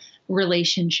 So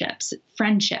relationships,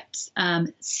 friendships,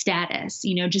 status,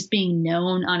 just being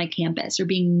known on a campus or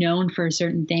being known for a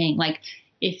certain thing. Like,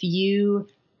 if you,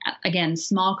 again,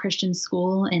 small Christian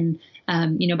school, and,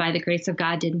 by the grace of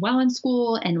God did well in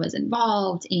school and was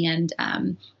involved and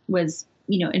was,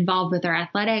 involved with our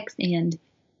athletics. And,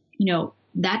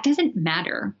 that doesn't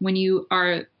matter when you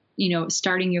are,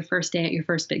 starting your first day at your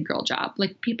first big girl job.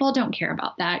 Like, people don't care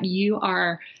about that. You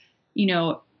are,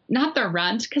 not the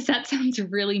runt, because that sounds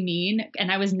really mean.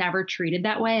 And I was never treated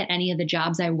that way at any of the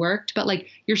jobs I worked, but like,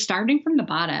 you're starting from the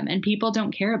bottom and people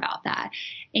don't care about that.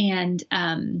 And,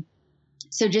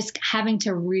 so just having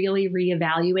to really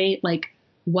reevaluate like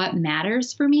what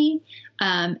matters for me.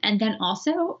 And then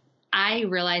also I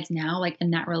realize now, like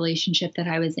in that relationship that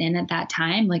I was in at that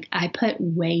time, like I put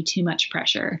way too much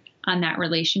pressure on that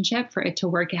relationship for it to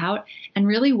work out, and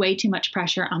really way too much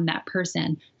pressure on that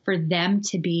person for them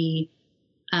to be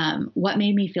what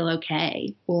made me feel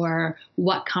okay, or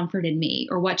what comforted me,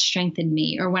 or what strengthened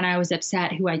me, or when I was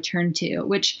upset, who I turned to,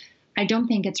 which I don't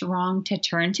think it's wrong to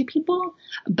turn to people,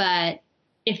 but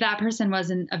if that person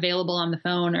wasn't available on the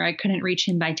phone or I couldn't reach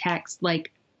him by text,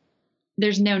 like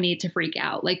there's no need to freak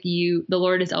out. Like the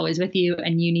Lord is always with you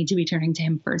and you need to be turning to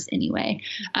him first anyway.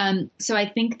 So I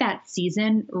think that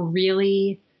season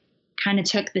really kind of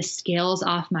took the scales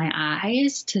off my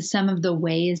eyes to some of the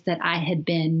ways that I had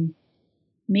been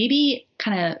maybe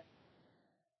kind of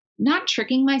not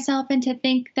tricking myself into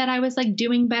think that I was like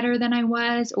doing better than I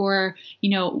was, or,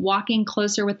 walking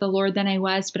closer with the Lord than I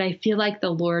was. But I feel like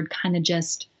the Lord kind of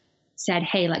just said,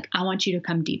 hey, like, I want you to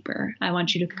come deeper. I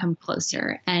want you to come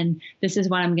closer. And this is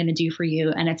what I'm going to do for you.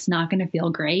 And it's not going to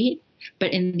feel great,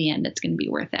 but in the end, it's going to be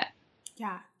worth it.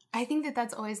 Yeah. I think that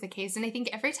that's always the case. And I think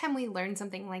every time we learn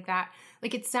something like that,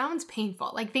 like it sounds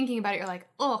painful, like thinking about it, you're like,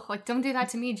 oh, like, don't do that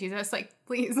to me, Jesus. Like,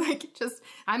 please, like, just,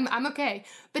 I'm okay.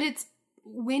 But it's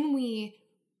when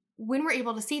we're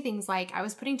able to see things like I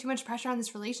was putting too much pressure on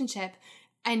this relationship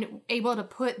and able to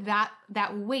put that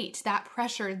weight, that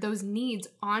pressure, those needs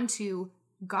onto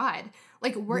God.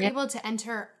 Like we're able to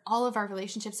enter all of our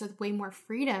relationships with way more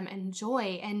freedom and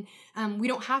joy. And we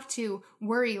don't have to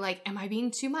worry, like, am I being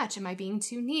too much? Am I being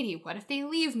too needy? What if they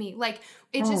leave me? Like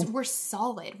it's just, we're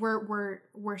solid.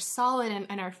 We're solid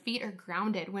and our feet are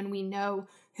grounded when we know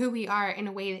who we are in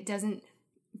a way that doesn't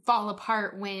fall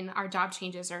apart when our job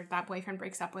changes or that boyfriend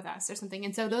breaks up with us or something.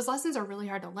 And so those lessons are really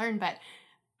hard to learn, but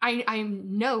I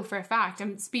know for a fact,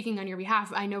 I'm speaking on your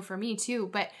behalf, I know for me too,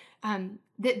 but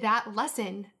that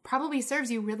lesson probably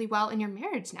serves you really well in your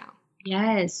marriage now.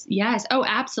 Yes. Oh,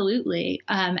 absolutely.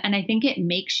 And I think it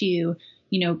makes you,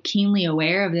 keenly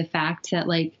aware of the fact that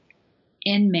like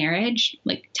in marriage,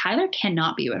 like Tyler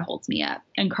cannot be what holds me up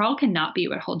and Carl cannot be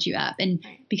what holds you up. And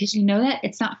because you know that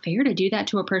it's not fair to do that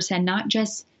to a person, not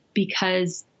just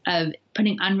because of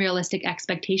putting unrealistic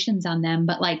expectations on them,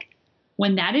 but like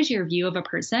when that is your view of a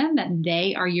person, that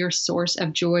they are your source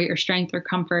of joy or strength or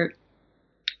comfort,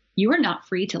 you are not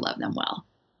free to love them well.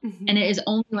 Mm-hmm. And it is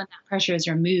only when that pressure is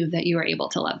removed that you are able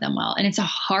to love them well. And it's a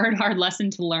hard lesson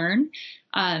to learn.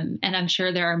 And I'm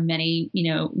sure there are many,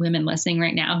 women listening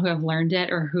right now who have learned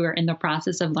it or who are in the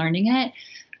process of learning it.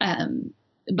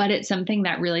 But it's something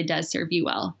that really does serve you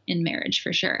well in marriage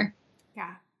for sure.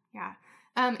 Yeah. Yeah.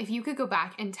 If you could go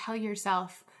back and tell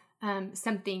yourself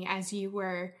something as you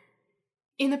were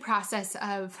in the process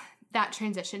of that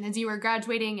transition, as you were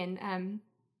graduating and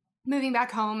moving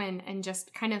back home and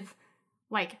just kind of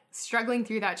like struggling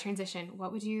through that transition,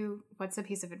 what's a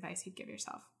piece of advice you'd give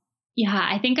yourself? Yeah,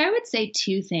 I think I would say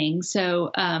two things.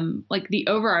 So like the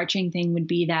overarching thing would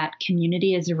be that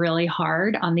community is really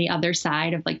hard on the other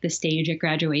side of like the stage at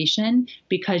graduation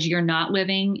because you're not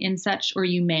living in such, or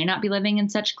you may not be living in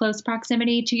such close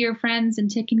proximity to your friends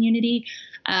and to community.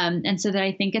 And so that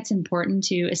I think it's important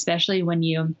to, especially when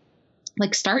you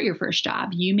like start your first job,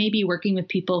 you may be working with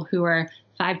people who are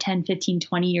 5, 10, 15,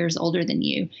 20 years older than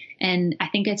you. And I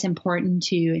think it's important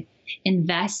to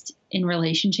invest in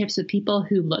relationships with people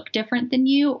who look different than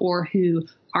you or who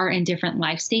are in different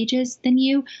life stages than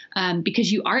you,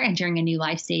 because you are entering a new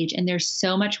life stage and there's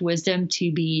so much wisdom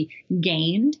to be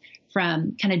gained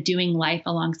from kind of doing life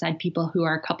alongside people who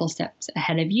are a couple steps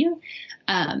ahead of you.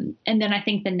 And then I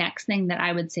think the next thing that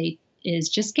I would say is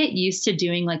just get used to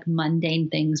doing like mundane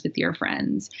things with your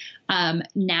friends.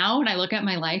 Now, when I look at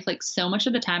my life, like so much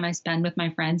of the time I spend with my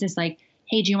friends is like,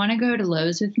 hey, do you want to go to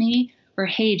Lowe's with me? Or,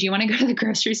 hey, do you want to go to the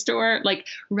grocery store? Like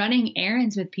running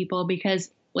errands with people, because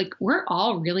like we're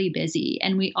all really busy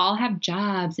and we all have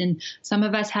jobs and some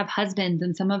of us have husbands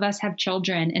and some of us have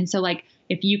children. And so like,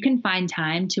 if you can find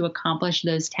time to accomplish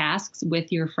those tasks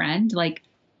with your friend, like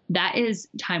that is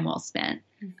time well spent.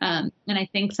 Mm-hmm. And I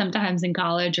think sometimes in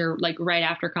college or like right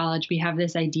after college, we have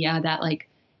this idea that like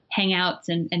hangouts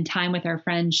and time with our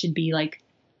friends should be like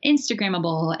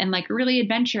Instagrammable and like really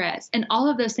adventurous. And all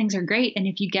of those things are great. And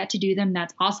if you get to do them,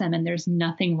 that's awesome. And there's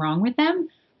nothing wrong with them.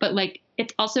 But like,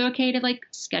 it's also okay to like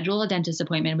schedule a dentist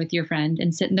appointment with your friend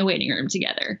and sit in the waiting room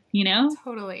together, you know?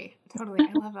 Totally. I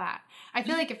love that. I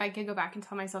feel like if I could go back and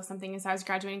tell myself something as I was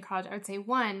graduating college, I would say,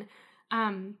 one,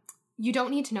 you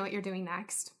don't need to know what you're doing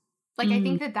next. Like, I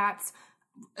think that that's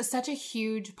such a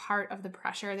huge part of the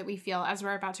pressure that we feel as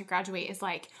we're about to graduate is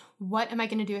like, what am I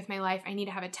going to do with my life? I need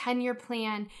to have a 10-year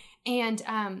plan. And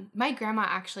my grandma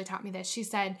actually taught me this. She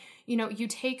said, you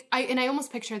take, I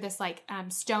almost picture this like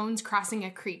stones crossing a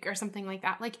creek or something like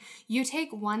that. Like you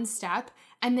take one step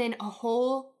and then a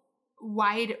whole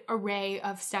wide array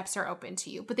of steps are open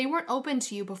to you, but they weren't open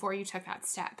to you before you took that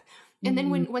step. And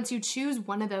then once you choose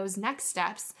one of those next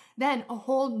steps, then a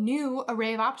whole new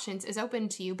array of options is open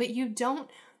to you. But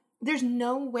there's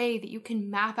no way that you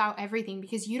can map out everything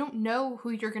because you don't know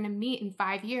who you're going to meet in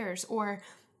 5 years or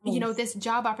this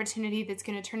job opportunity that's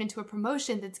going to turn into a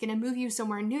promotion, that's going to move you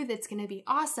somewhere new, that's going to be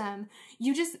awesome.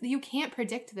 You can't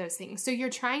predict those things. So you're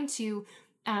trying to,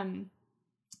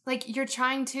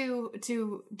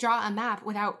 to draw a map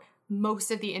without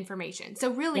most of the information.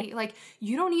 So really,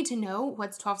 you don't need to know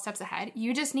what's 12 steps ahead.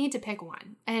 You just need to pick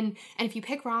one. And if you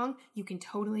pick wrong, you can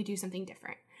totally do something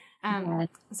different.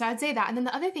 So I'd say that. And then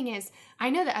the other thing is, I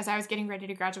know that as I was getting ready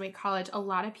to graduate college, a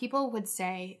lot of people would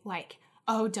say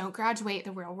oh, don't graduate.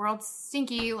 The real world's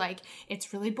stinky.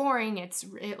 It's really boring. It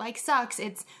sucks.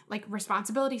 It's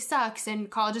responsibility sucks and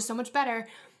college is so much better.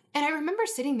 And I remember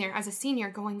sitting there as a senior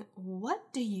going,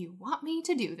 what do you want me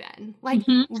to do then?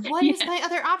 What is my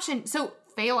other option? So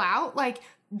fail out,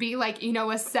 be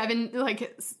a 7,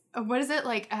 what is it?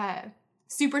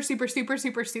 Super, super, super,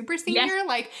 super, super senior?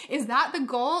 Yes. Is that the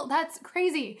goal? That's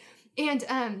crazy. And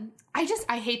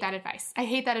I hate that advice. I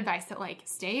hate that advice that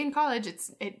stay in college.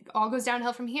 It all goes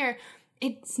downhill from here.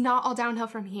 It's not all downhill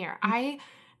from here. I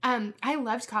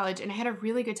loved college and I had a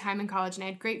really good time in college and I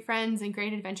had great friends and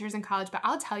great adventures in college. But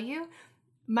I'll tell you,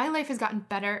 my life has gotten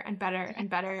better and better and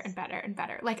better and better and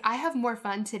better. I have more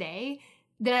fun today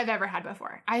than I've ever had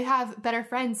before. I have better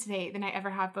friends today than I ever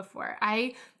have before.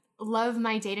 I love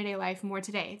my day-to-day life more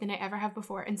today than I ever have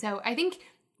before. And so I think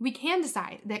we can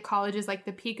decide that college is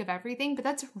the peak of everything, but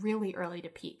that's really early to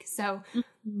peak. So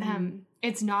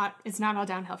it's not all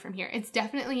downhill from here. It's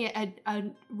definitely a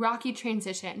rocky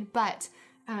transition, but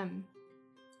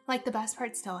the best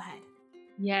part's still ahead.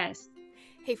 Yes.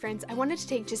 Hey friends, I wanted to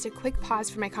take just a quick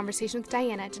pause for my conversation with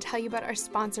Diana to tell you about our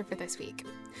sponsor for this week.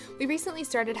 We recently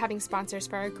started having sponsors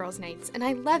for our girls' nights, and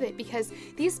I love it because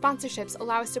these sponsorships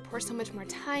allow us to pour so much more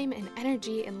time and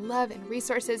energy and love and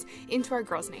resources into our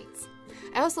girls' nights.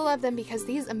 I also love them because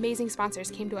these amazing sponsors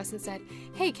came to us and said,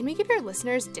 hey, can we give your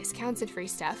listeners discounts and free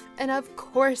stuff? And of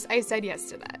course I said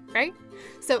yes to that, right?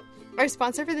 So our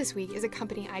sponsor for this week is a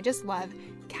company I just love,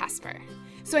 Casper.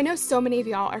 So I know so many of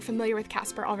y'all are familiar with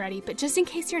Casper already, but just in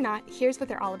case you're not, here's what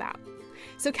they're all about.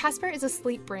 So Casper is a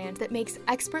sleep brand that makes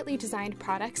expertly designed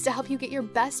products to help you get your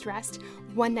best rest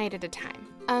one night at a time.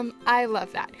 I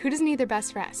love that. Who doesn't need their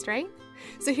best rest, right?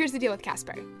 So here's the deal with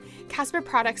Casper. Casper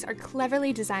products are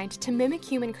cleverly designed to mimic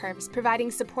human curves, providing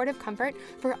supportive comfort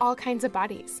for all kinds of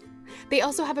bodies. They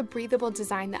also have a breathable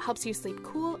design that helps you sleep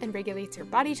cool and regulates your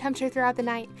body temperature throughout the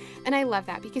night. And I love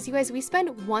that because you guys, we spend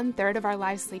 1/3 of our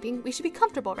lives sleeping. We should be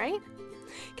comfortable, right?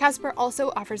 Casper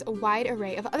also offers a wide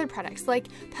array of other products like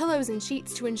pillows and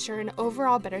sheets to ensure an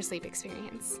overall better sleep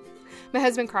experience. My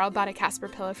husband Carl bought a Casper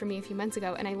pillow for me a few months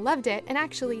ago and I loved it, and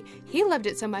actually he loved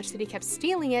it so much that he kept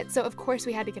stealing it, so of course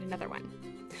we had to get another one.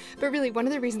 But really, one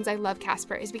of the reasons I love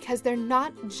Casper is because they're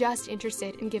not just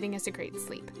interested in giving us a great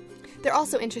sleep. They're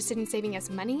also interested in saving us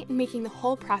money and making the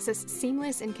whole process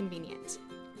seamless and convenient.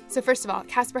 So first of all,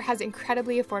 Casper has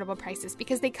incredibly affordable prices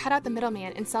because they cut out the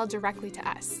middleman and sell directly to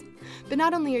us. But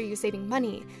not only are you saving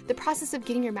money, the process of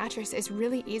getting your mattress is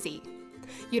really easy.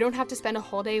 You don't have to spend a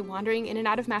whole day wandering in and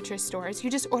out of mattress stores. You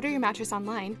just order your mattress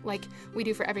online, like we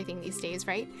do for everything these days,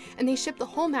 right? And they ship the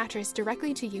whole mattress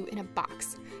directly to you in a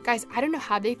box. Guys, I don't know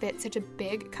how they fit such a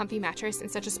big, comfy mattress in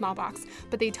such a small box,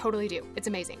 but they totally do. It's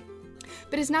amazing.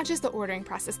 But it's not just the ordering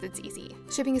process that's easy.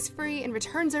 Shipping is free and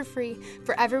returns are free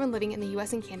for everyone living in the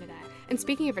US and Canada. And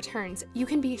speaking of returns, you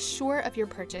can be sure of your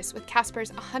purchase with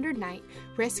Casper's 100-night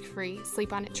risk-free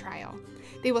Sleep On It trial.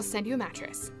 They will send you a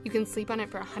mattress. You can sleep on it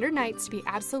for 100 nights to be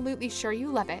absolutely sure you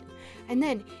love it. And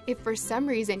then, if for some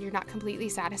reason you're not completely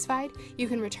satisfied, you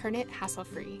can return it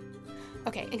hassle-free.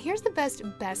 Okay, and here's the best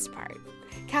part.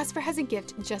 Casper has a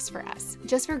gift just for us,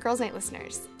 just for Girls Night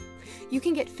listeners. You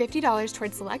can get $50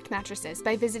 towards select mattresses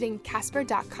by visiting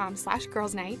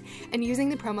casper.com/girlsnight and using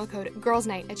the promo code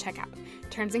girlsnight at checkout.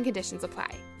 Terms and conditions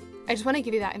apply. I just want to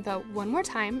give you that info one more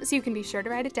time so you can be sure to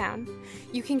write it down.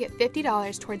 You can get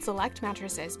 $50 towards select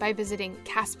mattresses by visiting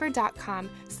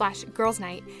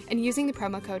casper.com/girlsnight and using the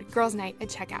promo code girlsnight at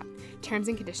checkout. Terms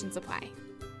and conditions apply.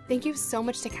 Thank you so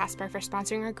much to Casper for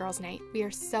sponsoring our Girls Night. We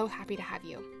are so happy to have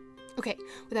you. Okay,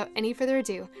 without any further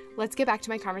ado, let's get back to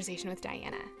my conversation with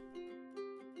Diana.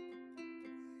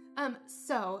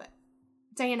 So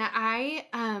Diana, I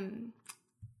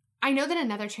know that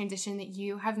another transition that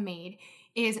you have made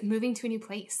is moving to a new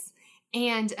place.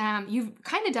 And you've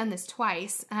kind of done this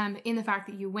twice in the fact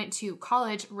that you went to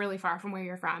college really far from where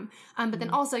you're from. But then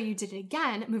also you did it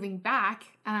again, moving back.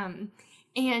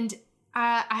 And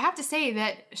I have to say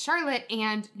that Charlotte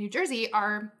and New Jersey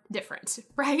are different,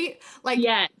 right?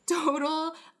 Yeah.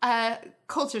 Total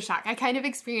culture shock. I kind of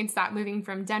experienced that moving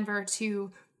from Denver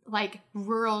to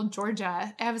rural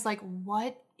Georgia. I was like,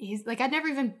 what I'd never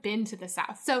even been to the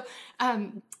South. So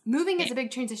moving is a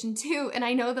big transition too. And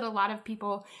I know that a lot of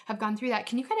people have gone through that.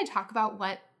 Can you kind of talk about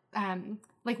what,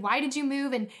 why did you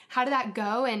move and how did that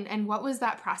go? And what was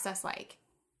that process like?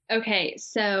 Okay.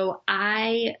 So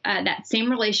that same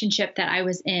relationship that I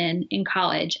was in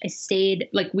college, I stayed,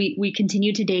 we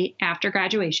continued to date after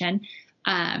graduation.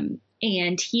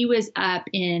 And he was up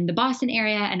in the Boston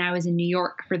area and I was in New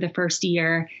York for the first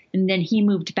year. And then he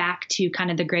moved back to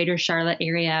kind of the greater Charlotte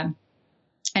area.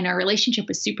 And our relationship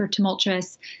was super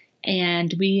tumultuous.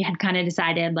 And we had kind of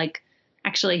decided,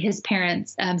 actually his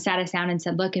parents sat us down and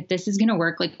said, look, if this is going to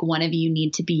work, one of you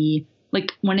needs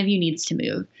to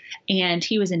move. And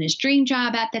he was in his dream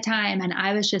job at the time. And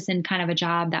I was just in kind of a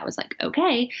job that was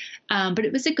okay. But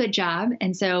it was a good job.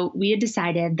 And so we had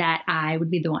decided that I would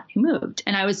be the one who moved.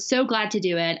 And I was so glad to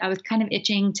do it. I was kind of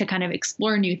itching to kind of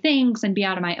explore new things and be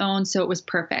out on my own. So it was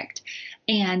perfect.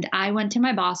 And I went to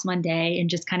my boss one day and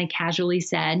just kind of casually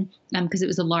said, because it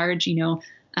was a large,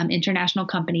 international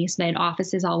company, so they had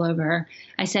offices all over.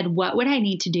 I said, what would I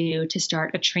need to do to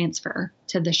start a transfer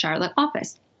to the Charlotte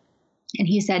office? And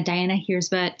he said, Diana, here's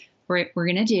what we're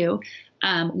going to do.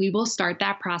 We will start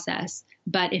that process.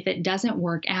 But if it doesn't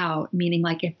work out, meaning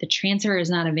if the transfer is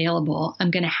not available,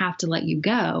 I'm going to have to let you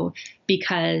go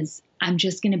because I'm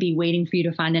just going to be waiting for you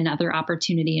to find another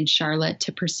opportunity in Charlotte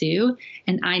to pursue.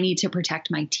 And I need to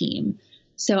protect my team.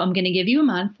 So I'm going to give you a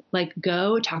month,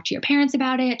 go talk to your parents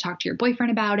about it, talk to your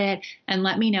boyfriend about it, and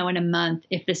let me know in a month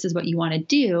if this is what you want to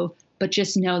do. But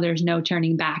just know there's no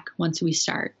turning back once we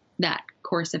start that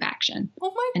course of action.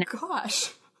 Oh my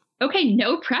gosh. Okay.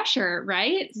 No pressure,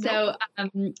 right? Nope.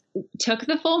 So took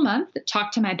the full month,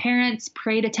 talked to my parents,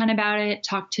 prayed a ton about it,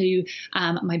 talked to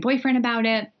my boyfriend about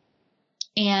it,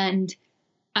 and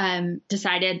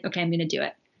decided, okay, I'm going to do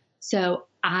it. So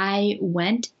I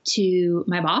went to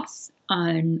my boss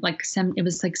on some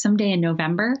day in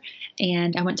November,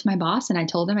 and I went to my boss and I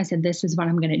told him, I said, this is what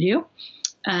I'm going to do.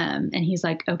 And he's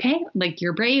like, okay,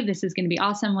 you're brave. This is going to be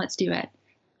awesome. Let's do it.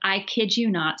 I kid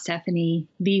you not, Stephanie,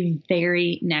 the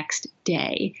very next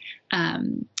day,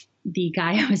 the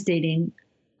guy I was dating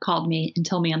called me and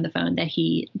told me on the phone that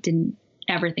he didn't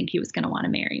ever think he was going to want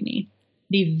to marry me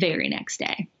the very next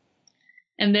day.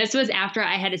 And this was after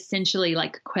I had essentially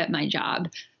quit my job.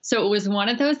 So it was one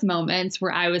of those moments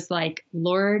where I was like,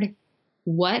 Lord,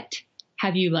 what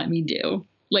have you let me do?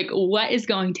 What is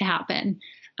going to happen?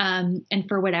 And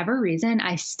for whatever reason,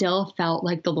 I still felt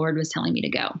like the Lord was telling me to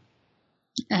go.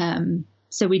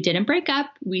 So we didn't break up.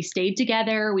 We stayed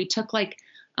together. We took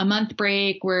a month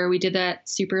break where we did that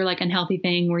super unhealthy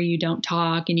thing where you don't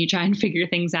talk and you try and figure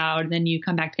things out and then you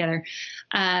come back together.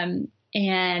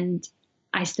 And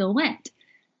I still went.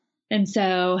 And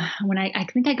so when I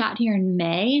think I got here in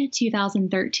May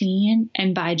 2013,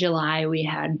 and by July we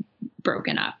had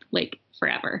broken up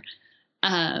forever.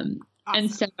 Awesome.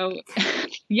 And so,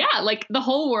 yeah, the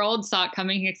whole world saw it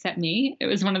coming except me. It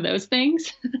was one of those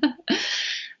things.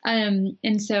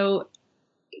 And so,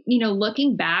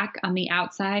 looking back on the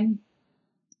outside,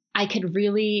 I could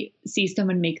really see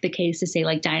someone make the case to say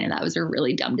Diana, that was a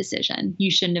really dumb decision. You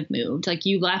shouldn't have moved.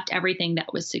 You left everything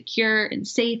that was secure and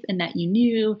safe and that you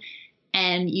knew,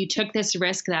 and you took this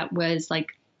risk that was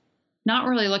not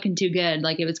really looking too good.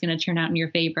 It was going to turn out in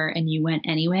your favor, and you went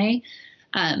anyway.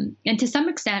 And to some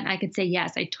extent I could say,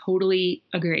 yes, I totally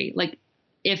agree.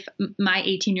 If my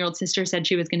 18-year-old sister said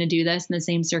she was going to do this in the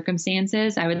same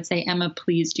circumstances, I would say, Emma,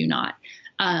 please do not.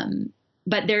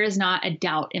 But there is not a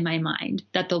doubt in my mind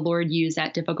that the Lord used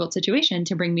that difficult situation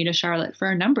to bring me to Charlotte for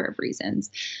a number of reasons.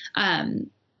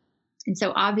 And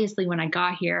so obviously when I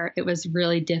got here, it was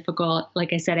really difficult.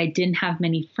 Like I said, I didn't have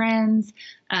many friends.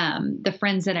 The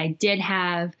friends that I did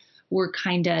have were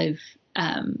kind of,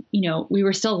 we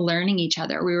were still learning each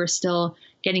other. We were still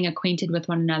getting acquainted with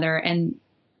one another. And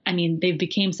I mean, they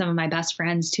became some of my best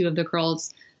friends. Two of the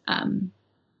girls,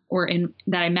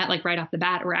 that I met right off the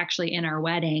bat were actually in our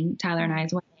wedding, Tyler and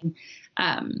I's wedding.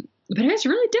 But it was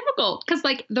really difficult because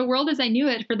the world as I knew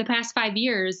it for the past 5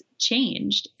 years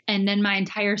changed. And then my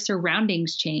entire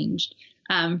surroundings changed,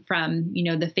 from,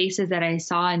 the faces that I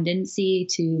saw and didn't see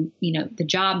to, the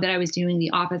job that I was doing,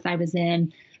 the office I was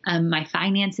in. My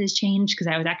finances changed because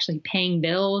I was actually paying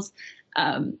bills.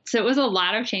 So it was a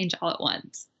lot of change all at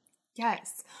once.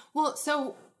 Yes. Well,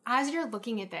 so as you're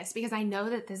looking at this, because I know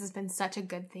that this has been such a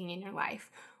good thing in your life,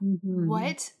 mm-hmm.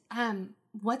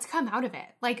 What's come out of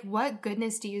it? What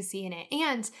goodness do you see in it?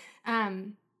 And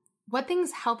what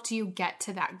things helped you get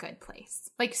to that good place?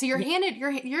 So you're handed,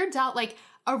 you're dealt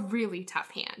a really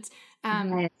tough hand.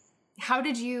 Yes. What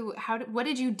did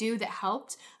you do that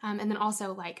helped? And then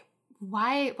also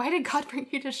why did God bring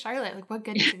you to Charlotte? What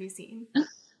goodness have you seen?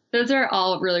 Those are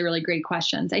all really, really great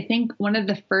questions. I think one of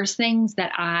the first things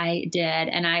that I did,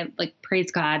 and I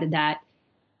praise God that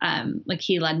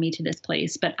he led me to this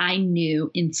place, but I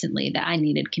knew instantly that I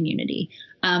needed community.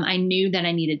 I knew that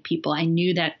I needed people. I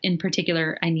knew that in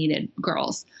particular, I needed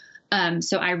girls.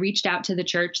 So I reached out to the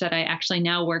church that I actually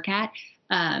now work at.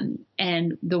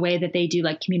 And the way that they do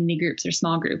community groups or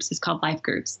small groups is called life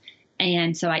groups.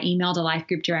 And so I emailed a life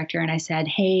group director and I said,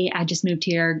 hey, I just moved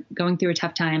here, going through a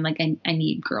tough time. I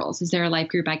need girls. Is there a life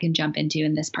group I can jump into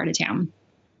in this part of town?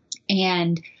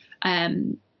 And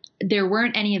there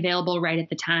weren't any available right at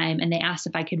the time. And they asked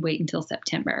if I could wait until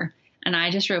September. And I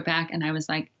just wrote back and I was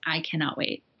like, I cannot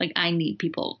wait. I need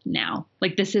people now.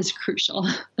 This is crucial.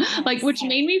 Which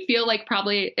made me feel it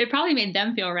probably made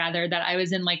them feel rather that I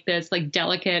was in this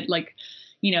delicate,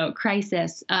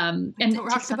 crisis. And don't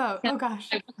rock the boat. Oh gosh.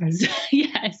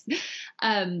 Yes.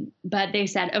 But they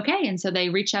said, okay. And so they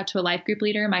reached out to a life group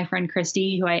leader, my friend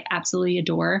Christy, who I absolutely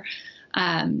adore.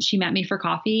 She met me for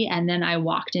coffee, and then I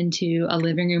walked into a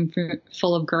living room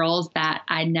full of girls that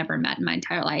I'd never met in my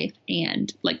entire life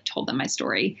and told them my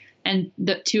story. And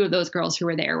the two of those girls who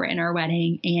were there were in our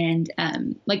wedding,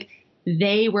 and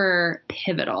they were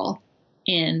pivotal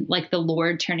in the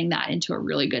Lord turning that into a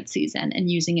really good season and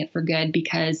using it for good,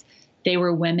 because they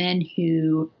were women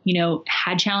who,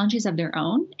 had challenges of their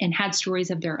own and had stories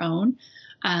of their own,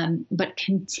 but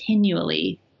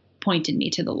continually pointed me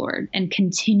to the Lord and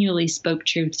continually spoke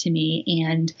truth to me,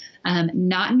 and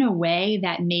not in a way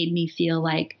that made me feel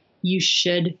like you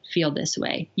should feel this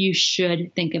way. You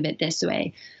should think of it this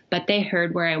way. But they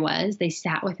heard where I was. They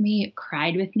sat with me,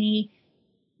 cried with me.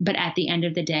 But at the end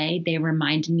of the day, they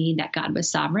reminded me that God was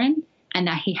sovereign and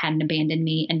that he hadn't abandoned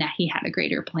me and that he had a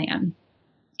greater plan.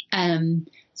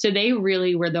 So they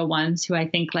really were the ones who I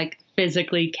think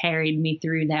physically carried me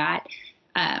through that.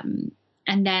 And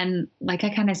then, I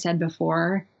kind of said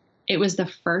before, it was the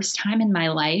first time in my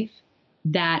life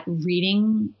that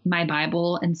reading my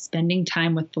Bible and spending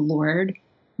time with the Lord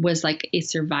was a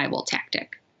survival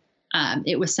tactic.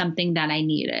 It was something that I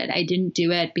needed. I didn't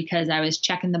do it because I was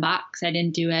checking the box. I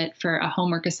didn't do it for a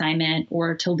homework assignment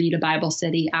or to lead a Bible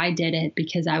study. I did it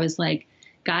because I was like,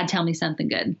 God, tell me something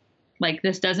good.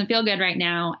 This doesn't feel good right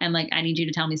now. And I need you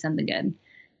to tell me something good.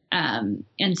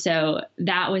 And so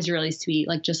that was really sweet.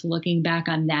 Just looking back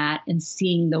on that and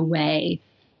seeing the way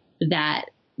that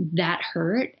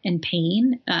hurt and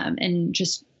pain, and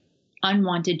just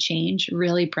unwanted change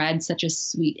really bred such a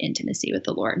sweet intimacy with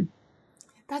the Lord.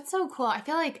 That's so cool. I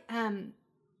feel like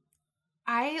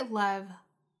I love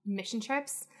mission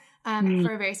trips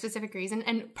for a very specific reason.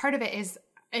 And part of it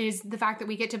is the fact that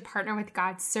we get to partner with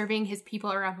God serving his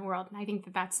people around the world. And I think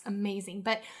that that's amazing.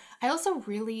 But I also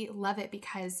really love it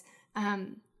because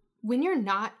when you're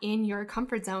not in your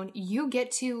comfort zone, you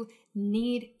get to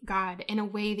need God in a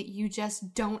way that you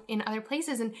just don't in other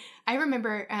places. And I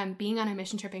remember being on a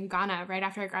mission trip in Ghana right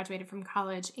after I graduated from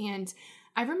college. And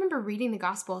I remember reading the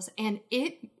Gospels, and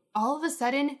it all of a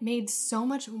sudden made so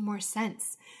much more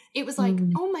sense. It was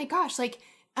oh my gosh,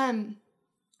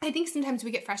 I think sometimes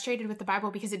we get frustrated with the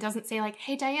Bible because it doesn't say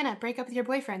hey, Diana, break up with your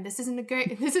boyfriend. This isn't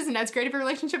as great of a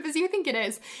relationship as you think it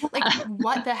is.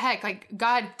 What the heck?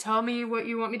 God, tell me what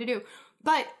you want me to do.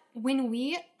 But when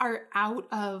we are out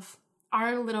of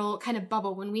our little kind of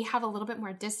bubble, when we have a little bit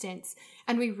more distance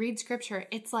and we read scripture,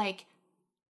 it's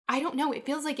I don't know. It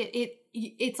feels like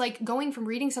it's going from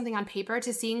reading something on paper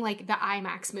to seeing the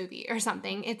IMAX movie or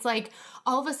something. It's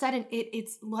all of a sudden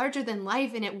it's larger than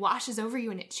life, and it washes over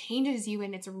you and it changes you,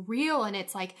 and it's real, and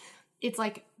it's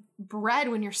like bread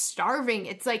when you're starving.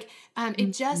 It's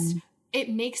it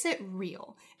makes it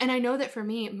real. And I know that for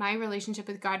me, my relationship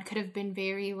with God could have been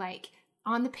very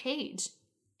on the page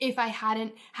if I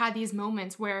hadn't had these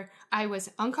moments where I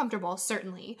was uncomfortable,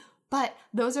 certainly. But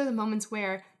those are the moments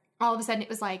where all of a sudden it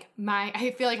was I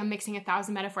feel like I'm mixing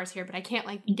 1,000 metaphors here, but I can't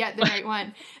get the right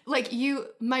one. I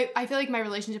feel like my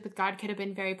relationship with God could have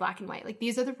been very black and white.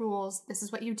 These are the rules. This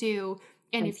is what you do.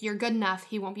 And if you're good enough,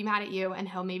 he won't be mad at you, and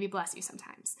he'll maybe bless you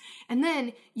sometimes. And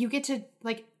then you get to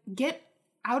get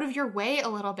out of your way a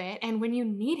little bit. And when you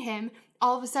need him,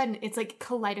 all of a sudden it's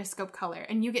kaleidoscope color,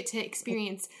 and you get to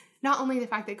experience not only the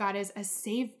fact that God is a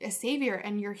savior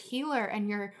and your healer and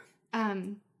your,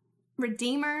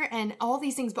 redeemer and all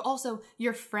these things, but also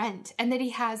your friend, and that he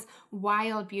has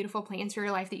wild, beautiful plans for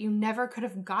your life that you never could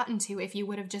have gotten to if you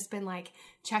would have just been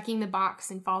checking the box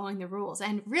and following the rules.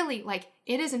 And really,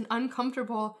 it is an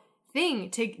uncomfortable thing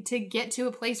to get to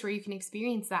a place where you can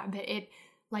experience that. But it,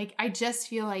 I just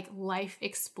feel life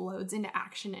explodes into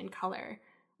action and color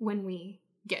when we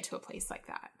get to a place like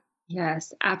that.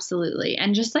 Yes, absolutely.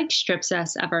 And just like strips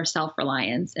us of our self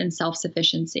reliance and self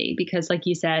sufficiency because, like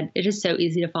you said, it is so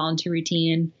easy to fall into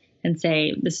routine and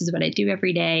say, this is what I do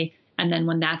every day. And then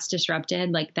when that's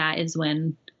disrupted, like that is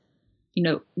when,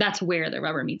 that's where the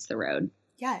rubber meets the road.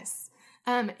 Yes.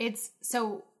 It's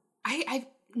so I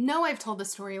know I've told the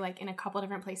story like in a couple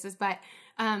different places, but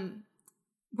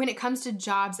when it comes to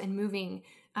jobs and moving,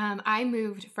 I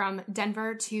moved from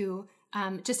Denver to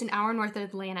just an hour north of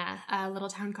Atlanta, a little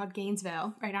town called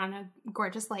Gainesville, right on a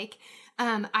gorgeous lake.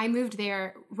 I moved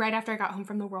there right after I got home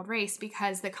from the World Race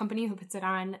because the company who puts it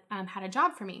on had a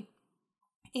job for me.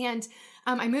 And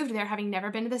I moved there having never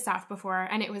been to the South before,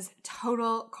 and it was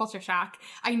total culture shock.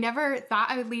 I never thought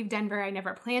I would leave Denver. I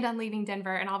never planned on leaving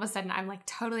Denver, and all of a sudden I'm like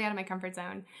totally out of my comfort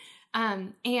zone.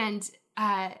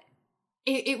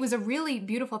 It was a really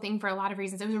beautiful thing for a lot of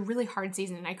reasons. It was a really hard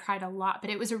season, and I cried a lot, but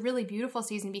it was a really beautiful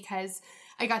season because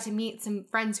I got to meet some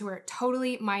friends who are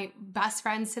totally my best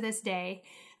friends to this day.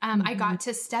 I got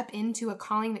to step into a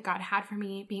calling that God had for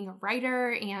me, being a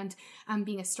writer and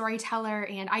being a storyteller,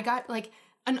 and I got like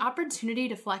an opportunity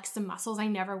to flex some muscles I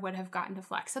never would have gotten to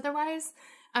flex otherwise.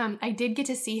 I did get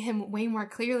to see him way more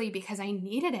clearly because I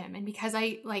needed him and because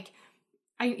I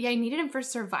needed him for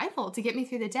survival to get me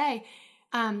through the day.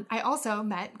 I also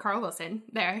met Carl Wilson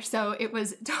there, so it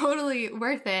was totally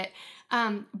worth it.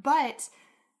 But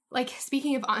like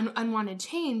speaking of unwanted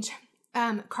change,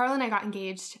 Carl and I got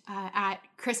engaged at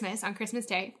Christmas on Christmas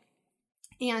Day,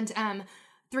 and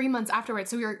 3 months afterwards,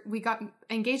 so we got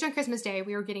engaged on Christmas Day.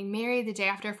 We were getting married the day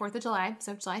after 4th of July,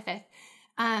 so July 5th.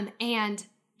 And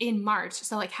in March,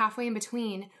 so like halfway in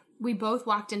between, we both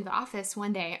walked into the office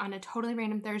one day on a totally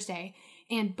random Thursday,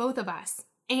 and both of us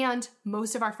and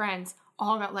most of our friends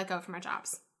all got let go from our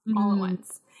jobs all at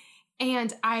once.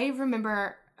 And I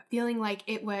remember feeling like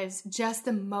it was just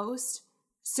the most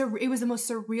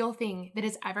surreal thing that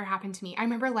has ever happened to me. I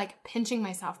remember like pinching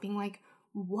myself, being like,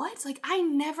 what? Like, I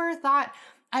never thought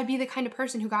I'd be the kind of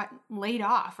person who got laid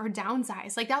off or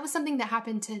downsized. Like, that was something that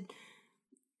happened to,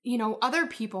 other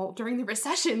people during the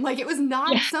recession. Like, it was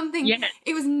not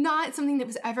it was not something that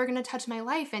was ever going to touch my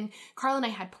life. And Carl and I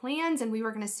had plans, and we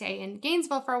were going to stay in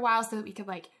Gainesville for a while so that we could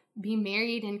like be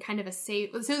married and kind of so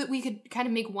that we could kind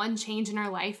of make one change in our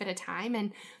life at a time.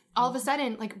 And all of a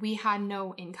sudden, like, we had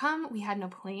no income, we had no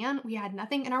plan, we had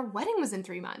nothing, and our wedding was in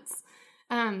 3 months.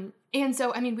 And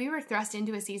so, I mean, we were thrust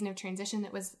into a season of transition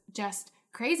that was just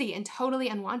crazy and totally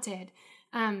unwanted.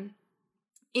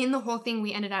 In the whole thing,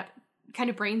 we ended up kind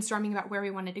of brainstorming about where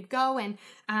we wanted to go, and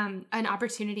an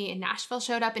opportunity in Nashville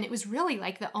showed up, and it was really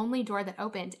like the only door that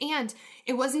opened. And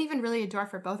it wasn't even really a door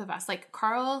for both of us. Like,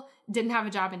 Carl didn't have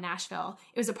a job in Nashville.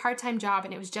 It was a part-time job,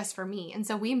 and it was just for me. And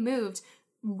so we moved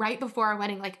right before our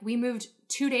wedding. Like, we moved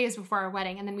 2 days before our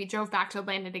wedding, and then we drove back to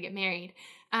Atlanta to get married.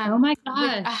 Oh my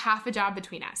gosh. With a half a job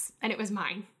between us, and it was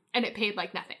mine, and it paid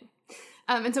like nothing.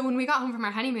 And so when we got home from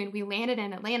our honeymoon, we landed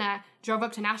in Atlanta, drove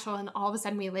up to Nashville, and all of a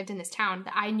sudden we lived in this town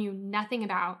that I knew nothing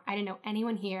about. I didn't know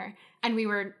anyone here, and we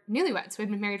were newlyweds. We'd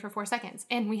been married for 4 seconds,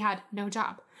 and we had no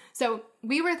job. So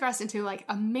we were thrust into like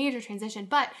a major transition.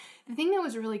 But the thing that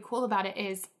was really cool about it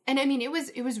is, and I mean, it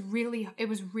was really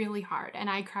hard, and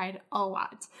I cried a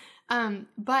lot.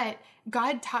 But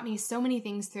God taught me so many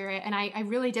things through it, and I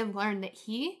really did learn that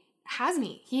He has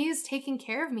me. He is taking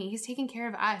care of me. He's taking care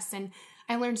of us, and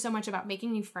I learned so much about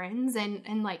making new friends,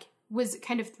 and like was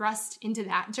kind of thrust into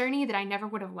that journey that I never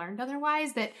would have learned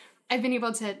otherwise, that I've been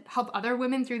able to help other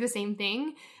women through the same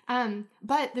thing.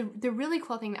 But the really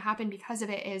cool thing that happened because of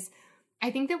it is, I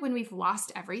think that when we've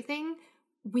lost everything,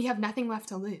 we have nothing left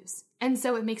to lose. And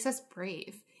so it makes us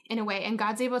brave in a way, and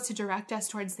God's able to direct us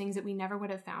towards things that we never would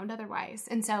have found otherwise.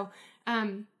 And so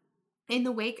in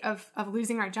the wake of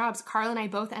losing our jobs, Carl and I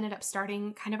both ended up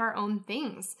starting kind of our own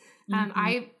things.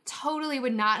 I totally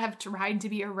would not have tried to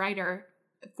be a writer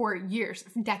for years,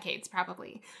 decades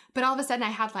probably. But all of a sudden I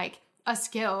had like a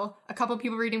skill, a couple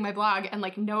people reading my blog, and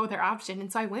like no other option.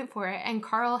 And so I went for it. And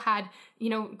Carl had,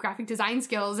 graphic design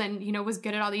skills and, was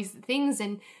good at all these things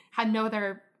and had no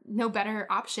better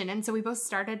option. And so we both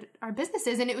started our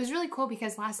businesses. And it was really cool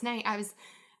because last night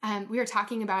we were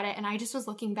talking about it, and I just was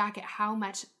looking back at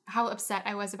how upset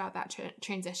I was about that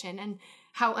transition and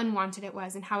how unwanted it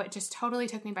was, and how it just totally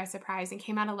took me by surprise and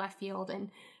came out of left field.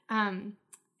 And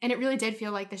it really did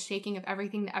feel like the shaking of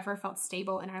everything that ever felt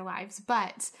stable in our lives.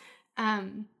 But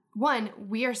one,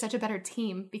 we are such a better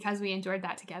team because we endured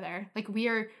that together. Like, we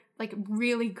are like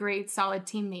really great, solid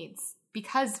teammates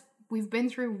because we've been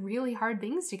through really hard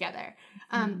things together.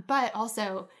 But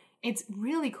also, it's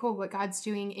really cool what God's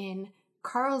doing in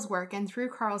Carl's work and through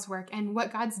Carl's work, and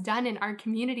what God's done in our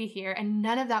community here. And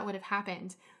none of that would have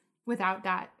happened without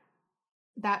that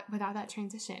without that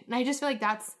transition. And I just feel like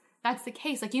that's the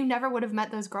case. Like you never would have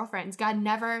met those girlfriends. God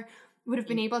never would have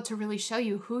been able to really show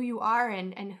you who you are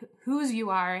and whose you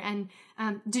are. And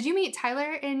did you meet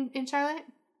Tyler in Charlotte?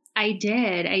 I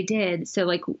did. So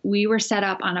like we were set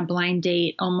up on a blind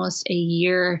date almost a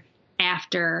year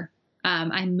after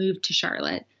I moved to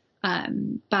Charlotte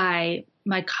by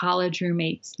my college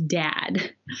roommate's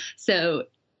dad. So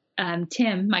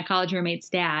Tim, my college roommate's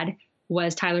dad,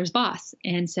 was Tyler's boss.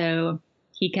 And so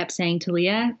he kept saying to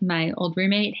Leah, my old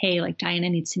roommate, hey, like Diana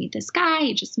needs to meet this guy.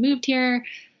 He just moved here.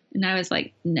 And I was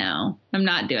like, no, I'm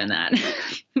not doing that.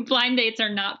 Blind dates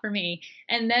are not for me.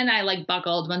 And then I like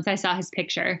buckled once I saw his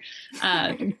picture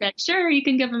and said, sure, you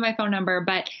can give him my phone number.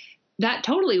 But that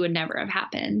totally would never have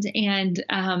happened. And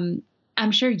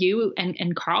I'm sure you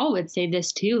and Carl would say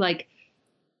this too. Like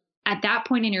at that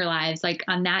point in your lives, like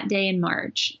on that day in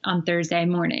March, on Thursday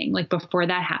morning, like before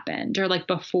that happened, or like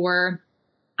before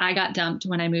I got dumped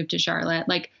when I moved to Charlotte,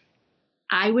 like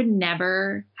I would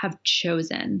never have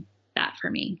chosen that for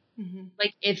me. Mm-hmm.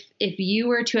 Like if you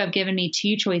were to have given me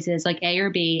two choices, like A or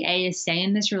B, A is stay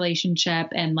in this relationship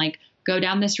and like go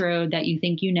down this road that you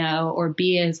think you know, or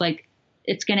B is like,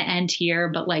 it's going to end here,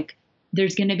 but like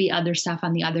there's going to be other stuff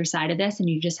on the other side of this and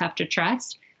you just have to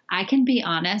trust. I can be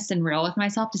honest and real with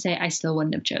myself to say I still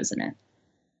wouldn't have chosen it.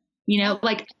 You know,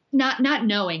 like not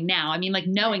knowing now. I mean, like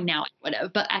knowing now I would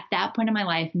have, but at that point in my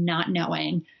life, not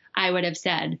knowing, I would have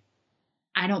said,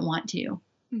 I don't want to.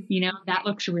 You know, that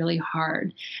looks really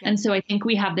hard. Yeah. And so I think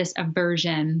we have this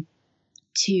aversion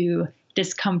to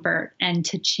discomfort and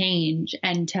to change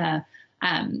and to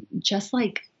just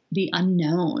like the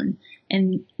unknown.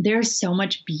 And there's so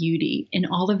much beauty in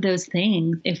all of those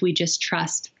things if we just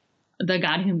trust the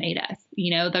God who made us,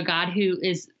 you know, the God who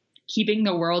is keeping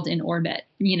the world in orbit,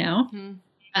 you know?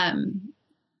 Mm-hmm.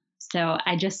 So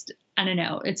I don't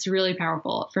know. It's really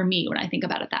powerful for me when I think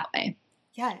about it that way.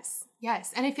 Yes.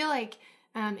 And I feel like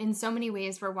in so many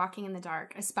ways, we're walking in the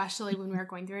dark, especially when we're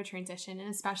going through a transition and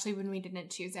especially when we didn't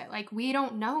choose it. Like we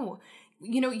don't know,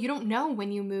 you know, you don't know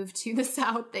when you move to the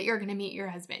South that you're going to meet your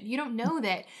husband. You don't know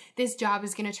that this job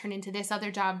is going to turn into this other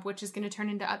job, which is going to turn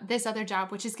into this other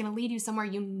job, which is going to lead you somewhere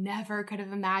you never could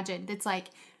have imagined. It's like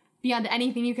beyond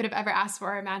anything you could have ever asked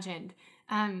for or imagined.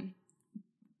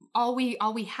 All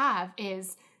we have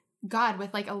is God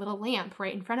with like a little lamp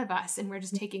right in front of us. And we're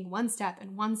just taking one step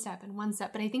and one step and one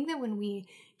step. But I think that when we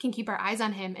can keep our eyes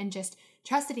on him and just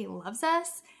trust that he loves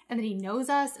us and that he knows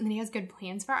us and that he has good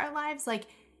plans for our lives, like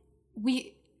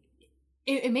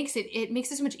it makes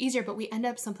it so much easier, but we end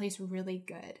up someplace really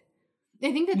good.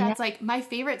 I think that's like my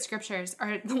favorite scriptures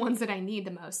are the ones that I need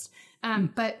the most.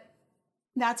 But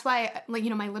that's why, like,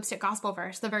 you know, my lipstick gospel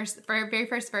verse, the very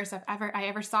first verse I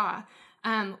ever saw,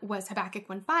 was Habakkuk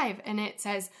 1:5. And it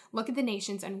says, look at the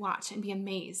nations and watch and be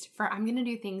amazed, for I'm going to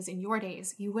do things in your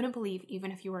days you wouldn't believe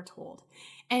even if you were told.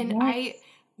 And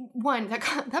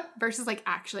that verse is like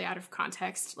actually out of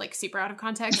context, like super out of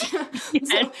context.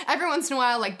 So every once in a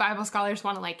while, like Bible scholars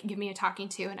want to like give me a talking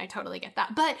to, and I totally get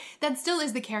that. But that still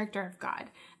is the character of God.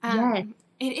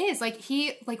 It is like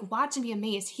he like watch and be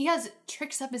amazed. He has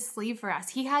tricks up his sleeve for us.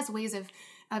 He has ways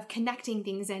of connecting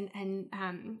things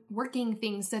and working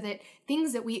things so that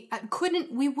things that we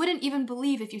wouldn't even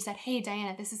believe if you said, hey,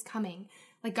 Diana, this is coming.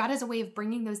 Like God has a way of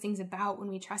bringing those things about when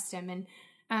we trust him.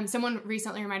 And someone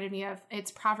recently reminded me of,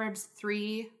 it's Proverbs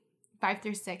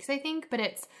 3:5-6, I think, but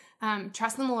it's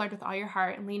trust in the Lord with all your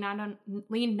heart and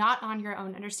lean not on your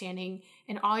own understanding.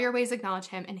 In all your ways acknowledge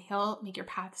him and he'll make your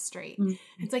path straight.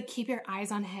 Mm-hmm. It's like, keep your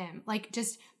eyes on him. Like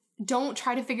just don't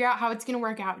try to figure out how it's going to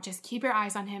work out. Just keep your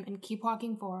eyes on him and keep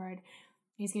walking forward.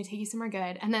 He's going to take you somewhere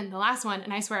good. And then the last one,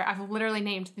 and I swear I've literally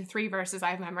named the 3 verses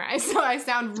I've memorized. So I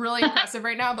sound really impressive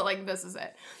right now, but like this is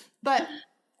it. But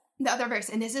the other verse,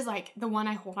 and this is like the one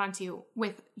I hold on to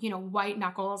with, you know, white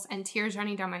knuckles and tears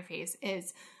running down my face,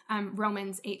 is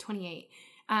Romans 8:28.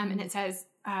 And it says,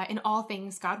 in all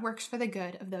things, God works for the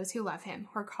good of those who love him,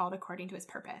 who are called according to his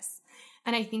purpose.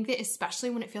 And I think that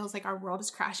especially when it feels like our world is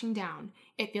crashing down,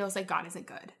 it feels like God isn't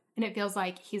good. And it feels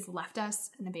like he's left us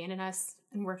and abandoned us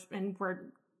and we're,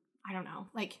 I don't know,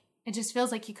 like it just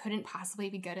feels like he couldn't possibly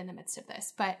be good in the midst of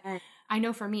this. But I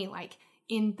know for me, like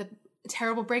in the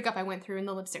terrible breakup I went through in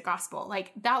the lipstick gospel,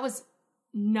 like that was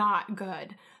not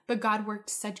good, but God worked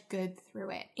such good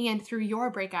through it. And through your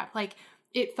breakup, like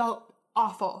it felt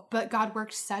awful, but God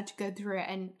worked such good through it.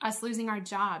 And us losing our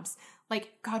jobs,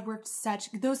 like God worked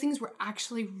those things were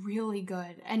actually really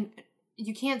good. And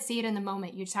you can't see it in the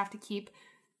moment. You just have to keep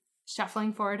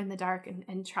shuffling forward in the dark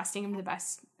and trusting him to the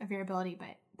best of your ability,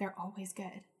 but they're always good.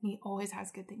 And he always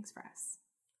has good things for us.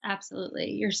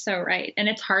 Absolutely. You're so right. And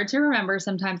it's hard to remember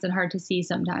sometimes and hard to see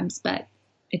sometimes, but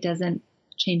it doesn't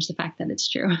change the fact that it's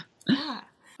true. Yeah.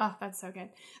 Oh, that's so good.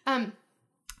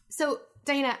 So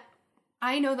Diana,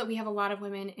 I know that we have a lot of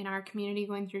women in our community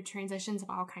going through transitions of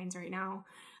all kinds right now.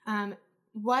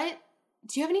 What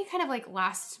do you have any kind of like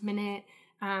last minute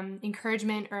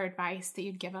encouragement or advice that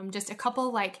you'd give them? Just a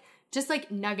couple just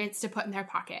nuggets to put in their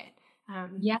pocket.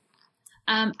 Yeah.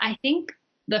 I think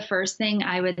the first thing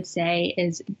I would say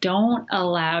is don't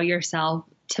allow yourself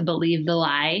to believe the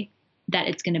lie that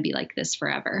it's going to be like this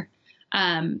forever.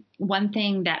 One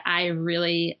thing that I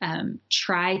really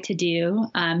try to do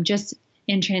just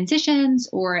in transitions,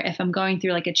 or if I'm going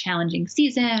through like a challenging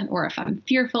season, or if I'm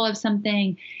fearful of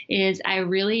something, is I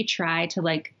really try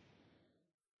to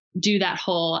do that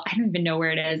whole, I don't even know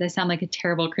where it is. I sound like a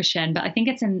terrible Christian, but I think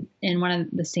it's in one of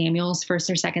the Samuels, 1st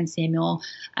or 2nd Samuel,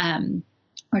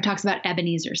 where it talks about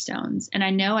Ebenezer stones. And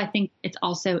I think it's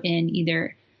also in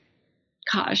either,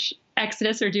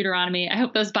 Exodus or Deuteronomy. I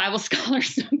hope those Bible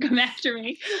scholars don't come after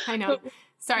me. I know.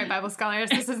 Sorry, Bible scholars.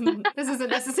 This isn't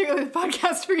necessarily the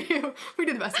podcast for you. We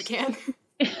do the best we can.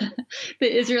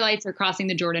 The Israelites are crossing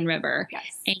the Jordan River.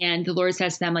 Yes. And the Lord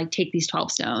says to them, take these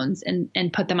 12 stones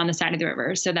and put them on the side of the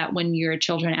river, so that when your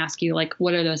children ask you,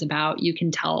 what are those about? You can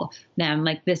tell them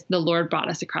the Lord brought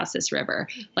us across this river.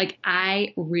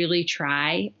 I really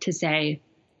try to say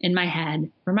in my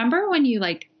head, remember when you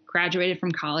graduated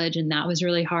from college and that was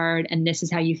really hard and this is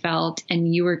how you felt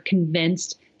and you were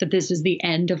convinced that this was the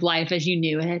end of life as you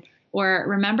knew it? Or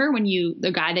remember when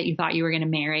the guy that you thought you were going to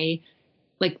marry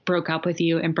broke up with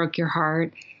you and broke your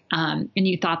heart, and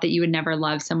you thought that you would never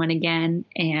love someone again,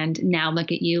 and now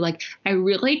look at you. I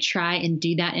really try and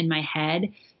do that in my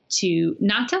head, to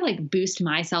not to boost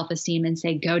my self-esteem and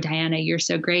say, go Diana, you're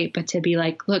so great, but to be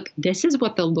look, this is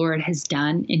what the Lord has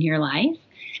done in your life.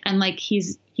 And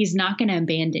he's not going to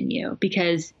abandon you,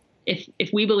 because if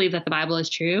we believe that the Bible is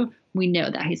true, we know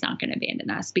that he's not going to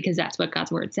abandon us, because that's what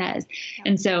God's word says. Yeah.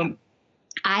 And so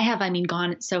I have,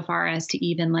 gone so far as to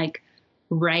even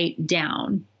write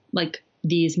down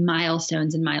these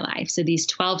milestones in my life. So these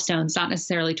 12 stones, not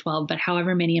necessarily 12, but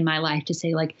however many in my life, to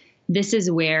say this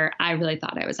is where I really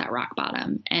thought I was at rock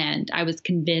bottom and I was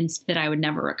convinced that I would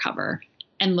never recover.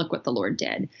 And look what the Lord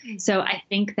did. Mm-hmm. So I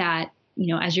think that,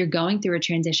 as you're going through a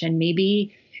transition,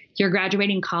 maybe you're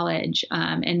graduating college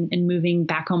and moving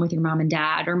back home with your mom and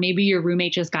dad, or maybe your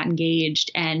roommate just got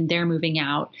engaged and they're moving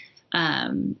out.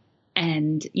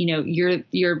 And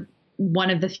you're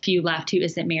one of the few left who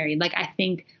isn't married. I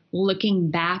think looking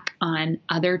back on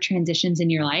other transitions in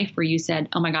your life where you said,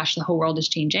 oh my gosh, the whole world is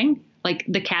changing.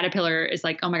 The caterpillar is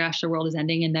oh my gosh, the world is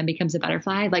ending, and then becomes a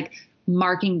butterfly.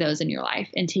 Marking those in your life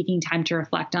and taking time to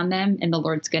reflect on them and the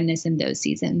Lord's goodness in those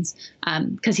seasons.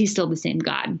 Cause he's still the same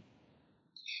God.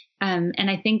 And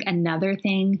I think another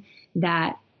thing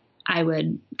that I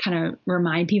would kind of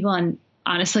remind people, and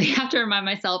honestly have to remind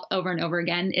myself over and over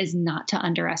again, is not to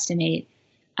underestimate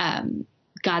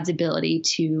God's ability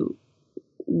to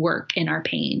work in our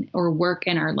pain, or work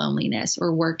in our loneliness,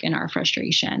 or work in our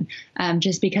frustration.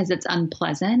 Just because it's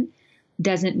unpleasant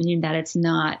doesn't mean that it's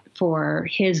not for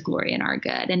his glory and our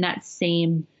good. And that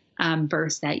same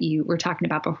verse that you were talking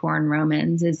about before in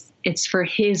Romans it's for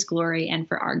his glory and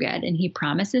for our good. And he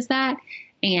promises that.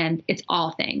 And it's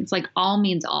all things. All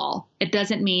means all. It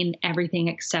doesn't mean everything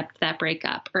except that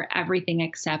breakup, or everything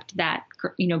except that,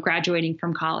 graduating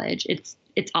from college.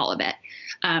 It's all of it.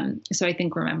 So I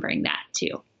think remembering that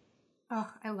too. Oh,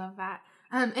 I love that.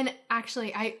 And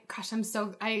actually I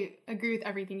agree with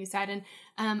everything you said.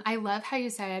 And I love how you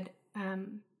said,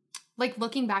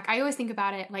 looking back, I always think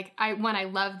about it. I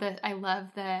love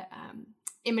the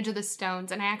image of the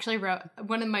stones. And I actually wrote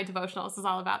one of my devotionals is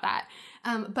all about that.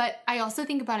 But I also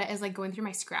think about it as going through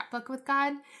my scrapbook with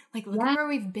God, look at where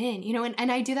we've been,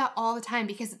 and I do that all the time,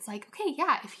 because it's okay,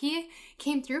 yeah, if he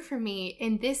came through for me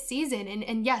in this season,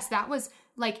 and yes, that was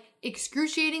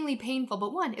excruciatingly painful,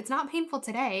 but one, it's not painful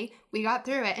today. We got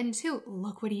through it. And two,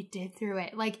 look what he did through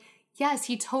it. Yes,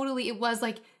 it was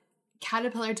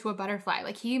caterpillar to a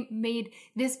butterfly. He made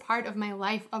this part of my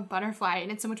life a butterfly,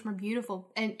 and it's so much more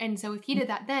beautiful. And so if he did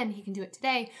that then, he can do it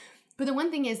today. But the one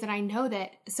thing is that I know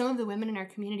that some of the women in our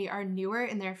community are newer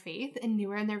in their faith and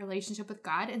newer in their relationship with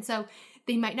God. And so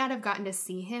they might not have gotten to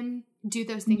see him do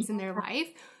those things in their life.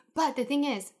 But the thing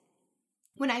is,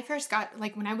 when I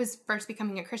was first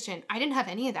becoming a Christian, I didn't have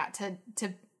any of that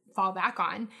to fall back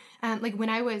on. When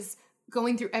I was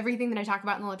going through everything that I talk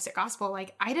about in the Lipstick Gospel,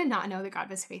 I did not know that God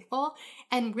was faithful.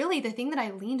 And really the thing that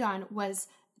I leaned on was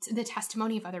the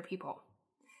testimony of other people.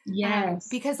 Yes.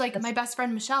 Because my best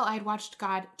friend, Michelle, I had watched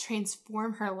God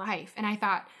transform her life. And I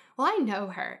thought, well, I know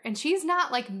her and she's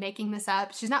not like making this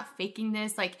up. She's not faking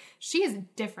this. Like she is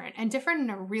different and different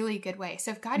in a really good way. So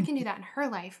if God can do that in her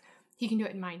life, he can do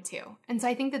it in mine too. And so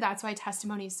I think that that's why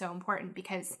testimony is so important,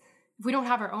 because if we don't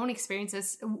have our own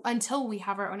experiences, until we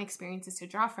have our own experiences to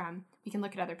draw from, we can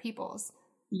look at other people's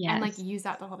and like use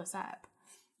that to hold us up.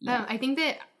 Yeah. I think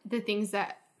that the things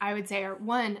that I would say are,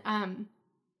 one,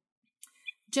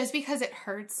 just because it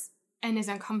hurts and is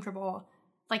uncomfortable,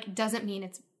 like doesn't mean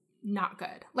it's not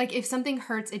good. Like if something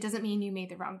hurts, it doesn't mean you made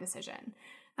the wrong decision.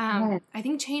 I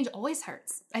think change always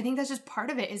hurts. I think that's just part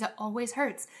of it, is it always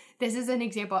hurts. This is an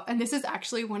example. And this is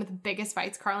actually one of the biggest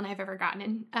fights Carl and I have ever gotten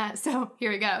in. So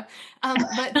here we go.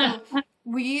 But so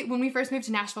when we first moved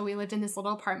to Nashville, we lived in this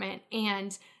little apartment,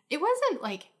 and it wasn't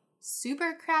like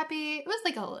super crappy. It was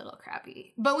like a little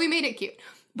crappy, but we made it cute.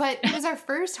 But it was our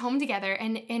first home together.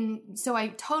 And so I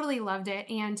totally loved it.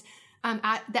 And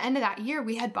at the end of that year,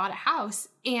 we had bought a house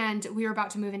and we were about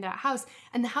to move into that house.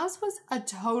 And the house was a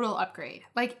total upgrade,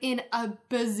 like in a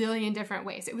bazillion different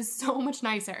ways. It was so much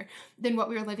nicer than what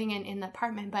we were living in the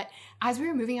apartment. But as we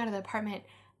were moving out of the apartment,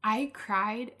 I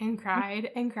cried and cried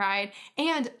and cried.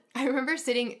 And I remember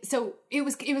sitting, so it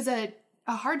was a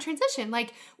hard transition.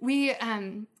 Like we,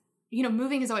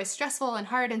 moving is always stressful and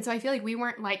hard. And so I feel like we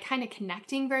weren't like kind of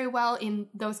connecting very well in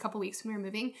those couple weeks when we were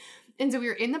moving. And so we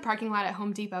were in the parking lot at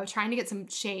Home Depot trying to get some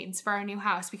shades for our new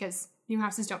house, because new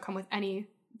houses don't come with any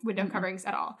window coverings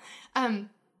at all.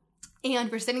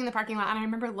 And we're sitting in the parking lot, and I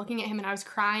remember looking at him and I was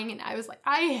crying and I was like,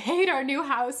 I hate our new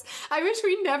house. I wish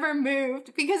we never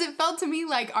moved, because it felt to me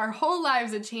like our whole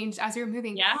lives had changed as we were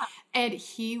moving. Yeah. And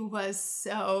he was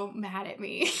so mad at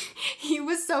me. He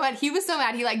was so mad.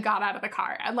 He like got out of the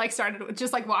car and like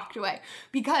walked away,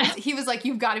 because he was like,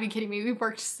 you've got to be kidding me. We've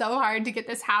worked so hard to get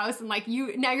this house. And like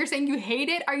now you're saying you hate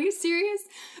it. Are you serious?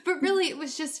 But really it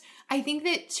was just, I think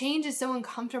that change is so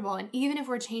uncomfortable. And even if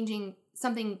we're changing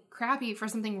something crappy for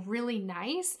something really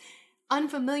nice,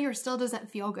 unfamiliar still doesn't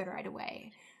feel good right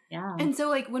away. Yeah. And so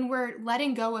like when we're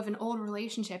letting go of an old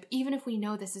relationship, even if we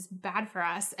know this is bad for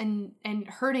us and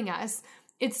hurting us,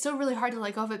 it's still really hard to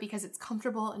let go of it because it's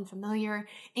comfortable and familiar.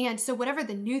 And so whatever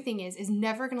the new thing is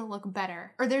never going to look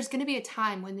better. Or there's going to be a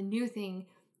time when the new thing,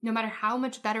 no matter how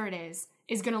much better it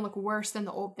is going to look worse than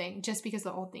the old thing, just because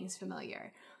the old thing's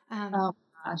familiar. Oh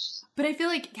gosh. But I feel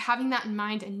like having that in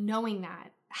mind and knowing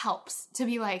that helps to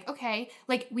be like, okay,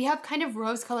 like we have kind of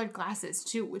rose-colored glasses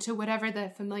to whatever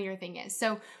the familiar thing is.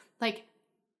 So like,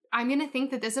 I'm going to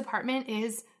think that this apartment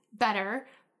is better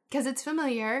because it's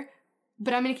familiar,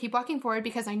 but I'm going to keep walking forward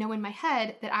because I know in my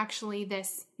head that actually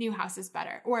this new house is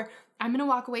better. Or I'm going to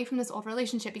walk away from this old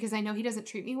relationship because I know he doesn't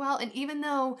treat me well. And even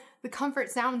though the comfort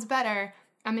sounds better,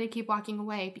 I'm going to keep walking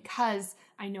away because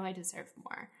I know I deserve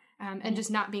more. And just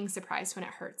not being surprised when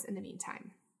it hurts in the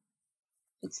meantime.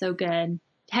 It's so good.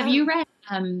 Have you read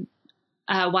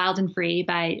Wild and Free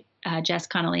by Jess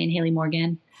Connolly and Haley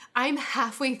Morgan? I'm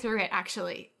halfway through it,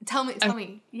 actually. Tell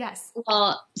me. Yes.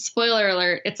 Well, spoiler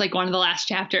alert, it's like one of the last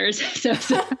chapters. So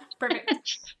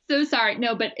Perfect. So sorry.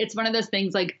 No, but it's one of those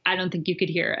things like I don't think you could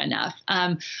hear enough.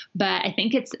 But I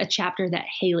think it's a chapter that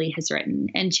Haley has written,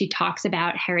 and she talks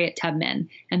about Harriet Tubman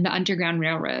and the Underground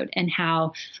Railroad and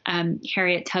how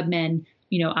Harriet Tubman,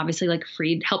 obviously like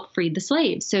helped free the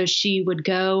slaves. So she would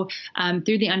go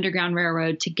through the Underground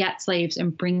Railroad to get slaves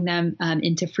and bring them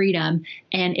into freedom.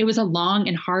 And it was a long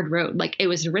and hard road. Like it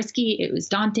was risky. It was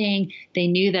daunting. They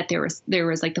knew that there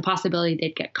was like the possibility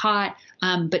they'd get caught.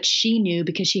 But she knew,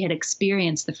 because she had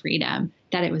experienced the freedom,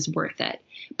 that it was worth it.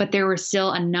 But there were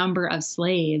still a number of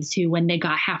slaves who, when they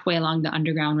got halfway along the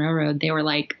Underground Railroad, they were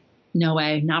like, no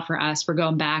way, not for us. We're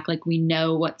going back. Like we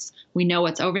know what's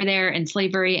over there in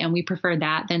slavery, and we prefer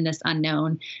that than this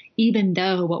unknown, even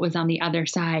though what was on the other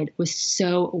side was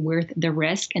so worth the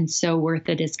risk and so worth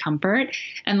the discomfort.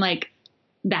 And like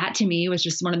that to me was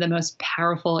just one of the most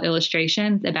powerful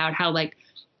illustrations about how like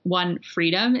one,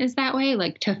 freedom is that way,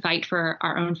 like to fight for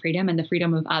our own freedom and the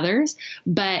freedom of others,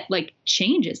 but like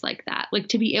changes like that, like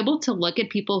to be able to look at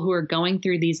people who are going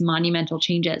through these monumental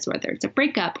changes, whether it's a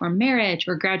breakup or marriage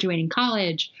or graduating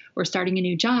college or starting a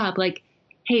new job, like,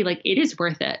 hey, like it is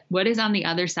worth it. What is on the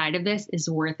other side of this is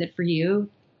worth it for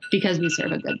you because we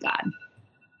serve a good God.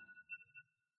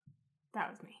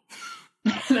 That was me.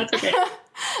 That's okay.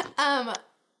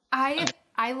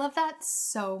 I love that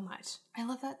so much.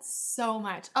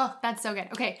 Oh, that's so good.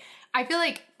 Okay. I feel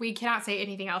like we cannot say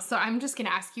anything else. So I'm just going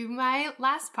to ask you my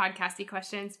last podcasty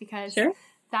questions because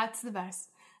That's the best.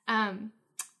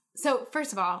 So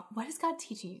first of all, what is God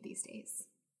teaching you these days?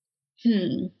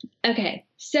 Okay.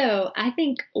 So I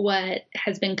think what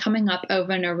has been coming up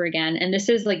over and over again, and this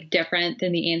is like different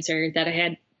than the answer that I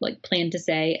had like planned to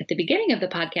say at the beginning of the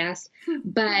podcast,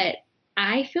 but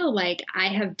I feel like I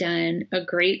have done a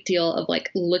great deal of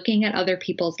like looking at other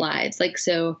people's lives. Like,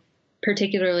 so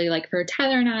particularly like for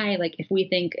Tyler and I, like if we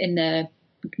think in the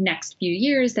next few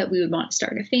years that we would want to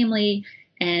start a family,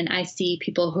 and I see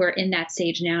people who are in that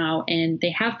stage now and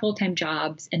they have full-time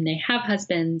jobs and they have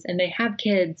husbands and they have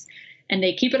kids and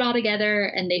they keep it all together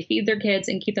and they feed their kids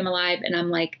and keep them alive. And I'm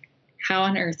like, how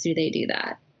on earth do they do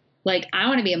that? Like, I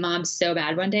want to be a mom so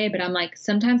bad one day, but I'm like,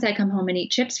 sometimes I come home and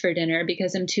eat chips for dinner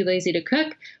because I'm too lazy to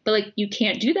cook. But like, you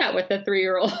can't do that with a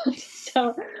 3-year-old.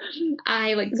 So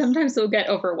I like sometimes will get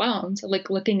overwhelmed,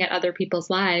 like looking at other people's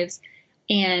lives.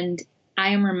 And I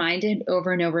am reminded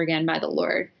over and over again by the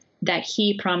Lord that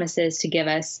He promises to give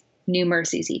us new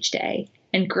mercies each day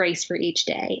and grace for each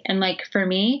day. And like, for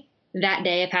me, that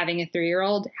day of having a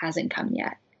 3-year-old hasn't come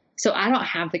yet. So I don't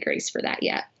have the grace for that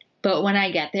yet. But when I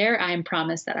get there, I am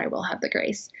promised that I will have the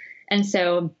grace. And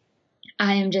so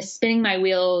I am just spinning my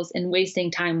wheels and wasting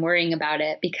time worrying about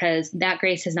it because that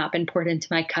grace has not been poured into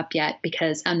my cup yet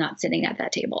because I'm not sitting at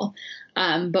that table.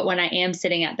 But when I am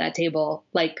sitting at that table,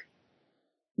 like,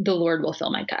 the Lord will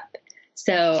fill my cup.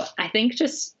 So I think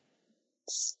just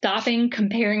stopping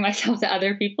comparing myself to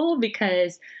other people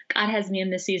because God has me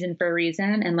in this season for a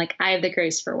reason. And like, I have the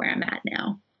grace for where I'm at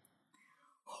now.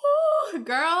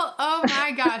 Girl, oh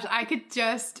my gosh, I could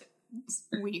just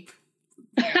weep.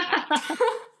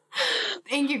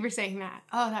 Thank you for saying that.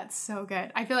 Oh, that's so good.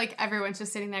 I feel like everyone's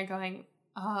just sitting there going,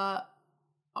 oh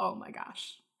my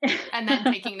gosh. And then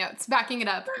taking notes, backing it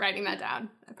up, writing that down.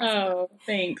 Oh,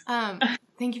 thanks.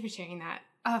 Thank you for sharing that.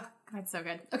 Oh, that's so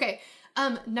good. Okay.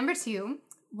 Number 2,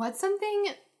 what's something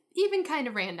even kind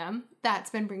of random that's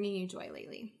been bringing you joy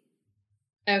lately?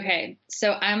 Okay,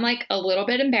 so I'm like a little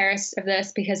bit embarrassed of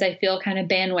this because I feel kind of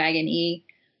bandwagon-y,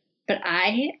 but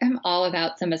I am all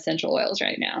about some essential oils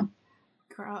right now.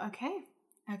 Girl, okay.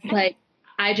 Like,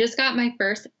 I just got my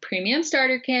first premium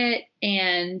starter kit,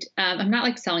 and I'm not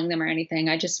like selling them or anything.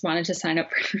 I just wanted to sign up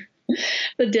for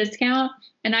the discount,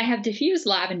 and I have diffused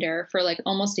lavender for like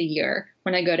almost a year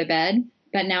when I go to bed,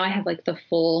 but now I have like the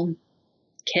full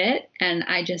kit, and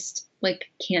I just like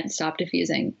can't stop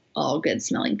diffusing all good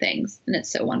smelling things. And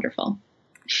it's so wonderful.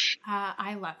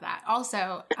 I love that.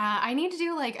 Also, I need to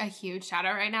do like a huge shout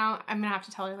out right now. I'm going to have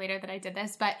to tell her later that I did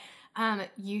this, but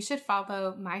you should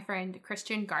follow my friend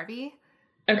Christian Garvey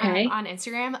on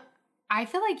Instagram. I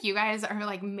feel like you guys are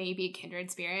like maybe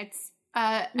kindred spirits.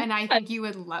 And I think you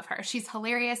would love her. She's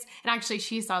hilarious. And actually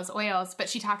she sells oils, but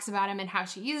she talks about them and how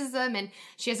she uses them. And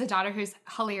she has a daughter who's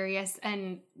hilarious.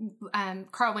 And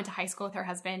Carl went to high school with her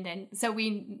husband. And so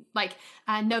we like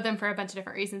know them for a bunch of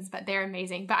different reasons, but they're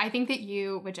amazing. But I think that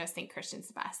you would just think Christian's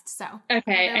the best. So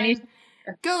okay,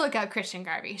 go look up Christian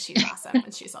Garvey. She's awesome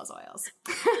and she sells oils.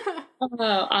 Oh,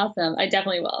 awesome. I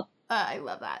definitely will. I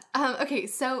love that. Okay,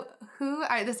 so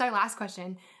this is our last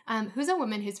question. Who's a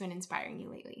woman who's been inspiring you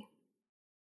lately?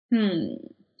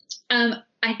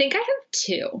 I think I have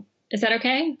 2. Is that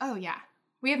okay? Oh yeah.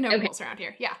 We have no rules around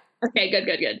here. Yeah. Okay,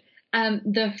 good.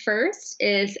 The first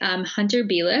is Hunter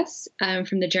Belis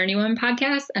from the Journeywoman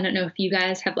podcast. I don't know if you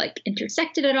guys have like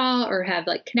intersected at all or have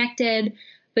like connected,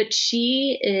 but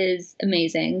she is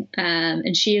amazing.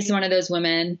 And she is one of those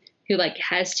women who like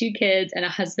has 2 kids and a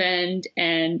husband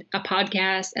and a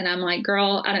podcast. And I'm like,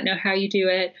 girl, I don't know how you do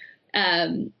it.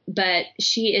 But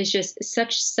she is just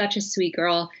such a sweet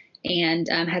girl and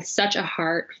has such a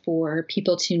heart for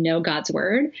people to know God's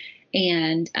word.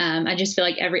 And I just feel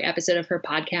like every episode of her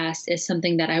podcast is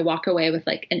something that I walk away with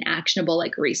like an actionable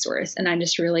like resource. And I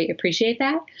just really appreciate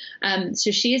that. So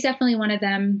she is definitely one of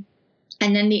them.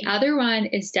 And then the other one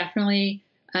is definitely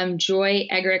Joy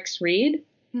Eggerichs-Reed.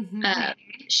 Mm-hmm.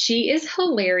 She is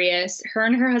hilarious. Her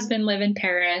and her husband live in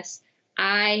Paris.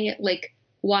 I like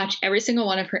watch every single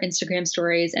one of her Instagram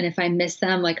stories. And if I miss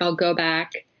them, like I'll go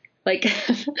back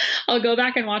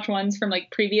and watch ones from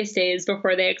like previous days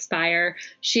before they expire.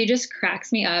 She just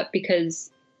cracks me up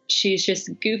because she's just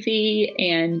goofy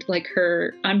and like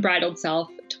her unbridled self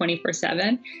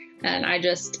 24/7. And I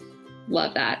just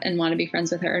love that and want to be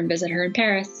friends with her and visit her in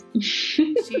Paris.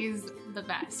 She's the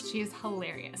best. She's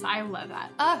hilarious. I love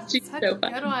that. Oh, she's such so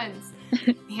good ones.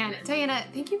 Man, Diana,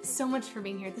 thank you so much for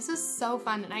being here. This was so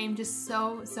fun, and I am just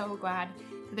so glad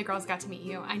that the girls got to meet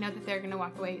you. I know that they're going to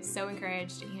walk away so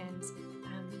encouraged, and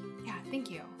yeah, thank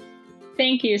you.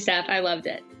 Thank you, Steph. I loved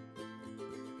it.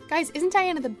 Guys, isn't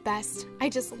Diana the best? I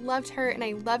just loved her, and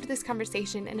I loved this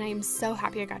conversation, and I am so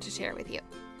happy I got to share it with you.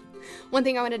 One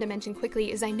thing I wanted to mention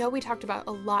quickly is I know we talked about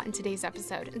a lot in today's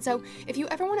episode, and so if you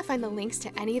ever want to find the links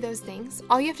to any of those things,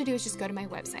 all you have to do is just go to my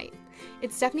website.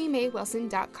 It's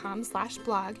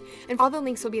stephaniemaywilson.com/blog, and all the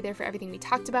links will be there for everything we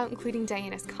talked about, including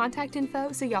Diana's contact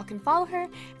info, so y'all can follow her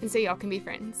and so y'all can be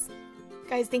friends.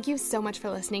 Guys, thank you so much for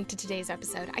listening to today's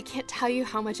episode. I can't tell you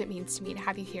how much it means to me to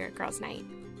have you here at Girls Night.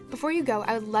 Before you go,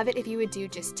 I would love it if you would do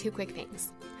just 2 quick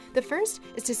things. The first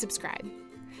is to subscribe.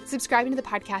 Subscribing to the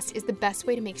podcast is the best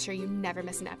way to make sure you never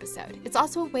miss an episode. It's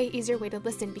also a way easier way to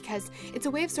listen because it's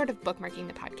a way of sort of bookmarking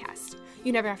the podcast.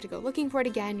 You never have to go looking for it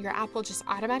again. Your app will just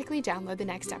automatically download the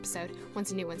next episode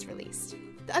once a new one's released.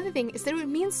 The other thing is that it would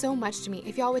mean so much to me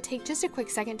if y'all would take just a quick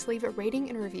second to leave a rating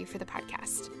and a review for the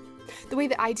podcast. The way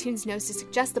that iTunes knows to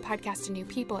suggest the podcast to new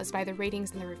people is by the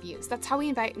ratings and the reviews. That's how we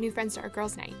invite new friends to our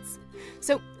girls' nights.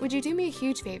 So would you do me a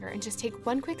huge favor and just take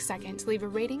 1 quick second to leave a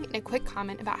rating and a quick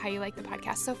comment about how you like the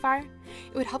podcast so far?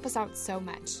 It would help us out so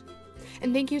much.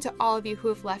 And thank you to all of you who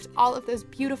have left all of those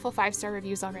beautiful 5-star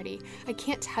reviews already. I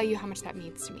can't tell you how much that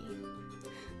means to me.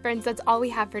 Friends, that's all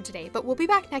we have for today, but we'll be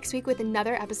back next week with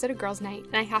another episode of Girls Night,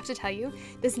 and I have to tell you,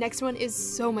 this next one is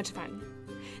so much fun.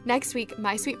 Next week,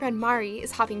 my sweet friend Mari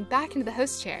is hopping back into the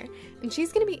host chair, and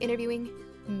she's going to be interviewing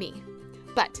me.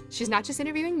 But she's not just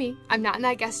interviewing me. I'm not in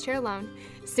that guest chair alone.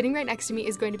 Sitting right next to me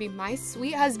is going to be my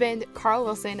sweet husband, Carl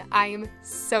Wilson. I am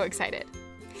so excited.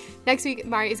 Next week,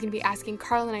 Mari is going to be asking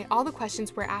Carl and I all the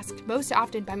questions we're asked most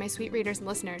often by my sweet readers and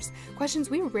listeners, questions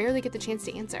we rarely get the chance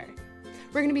to answer.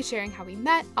 We're going to be sharing how we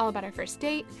met, all about our first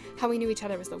date, how we knew each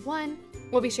other was the one.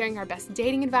 We'll be sharing our best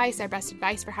dating advice, our best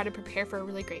advice for how to prepare for a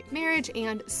really great marriage,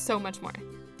 and so much more.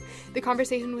 The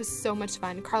conversation was so much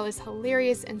fun. Carl is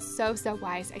hilarious and so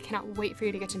wise. I cannot wait for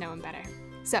you to get to know him better.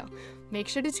 So make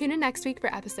sure to tune in next week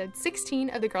for episode 16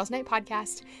 of the Girls Night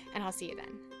podcast, and I'll see you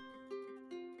then.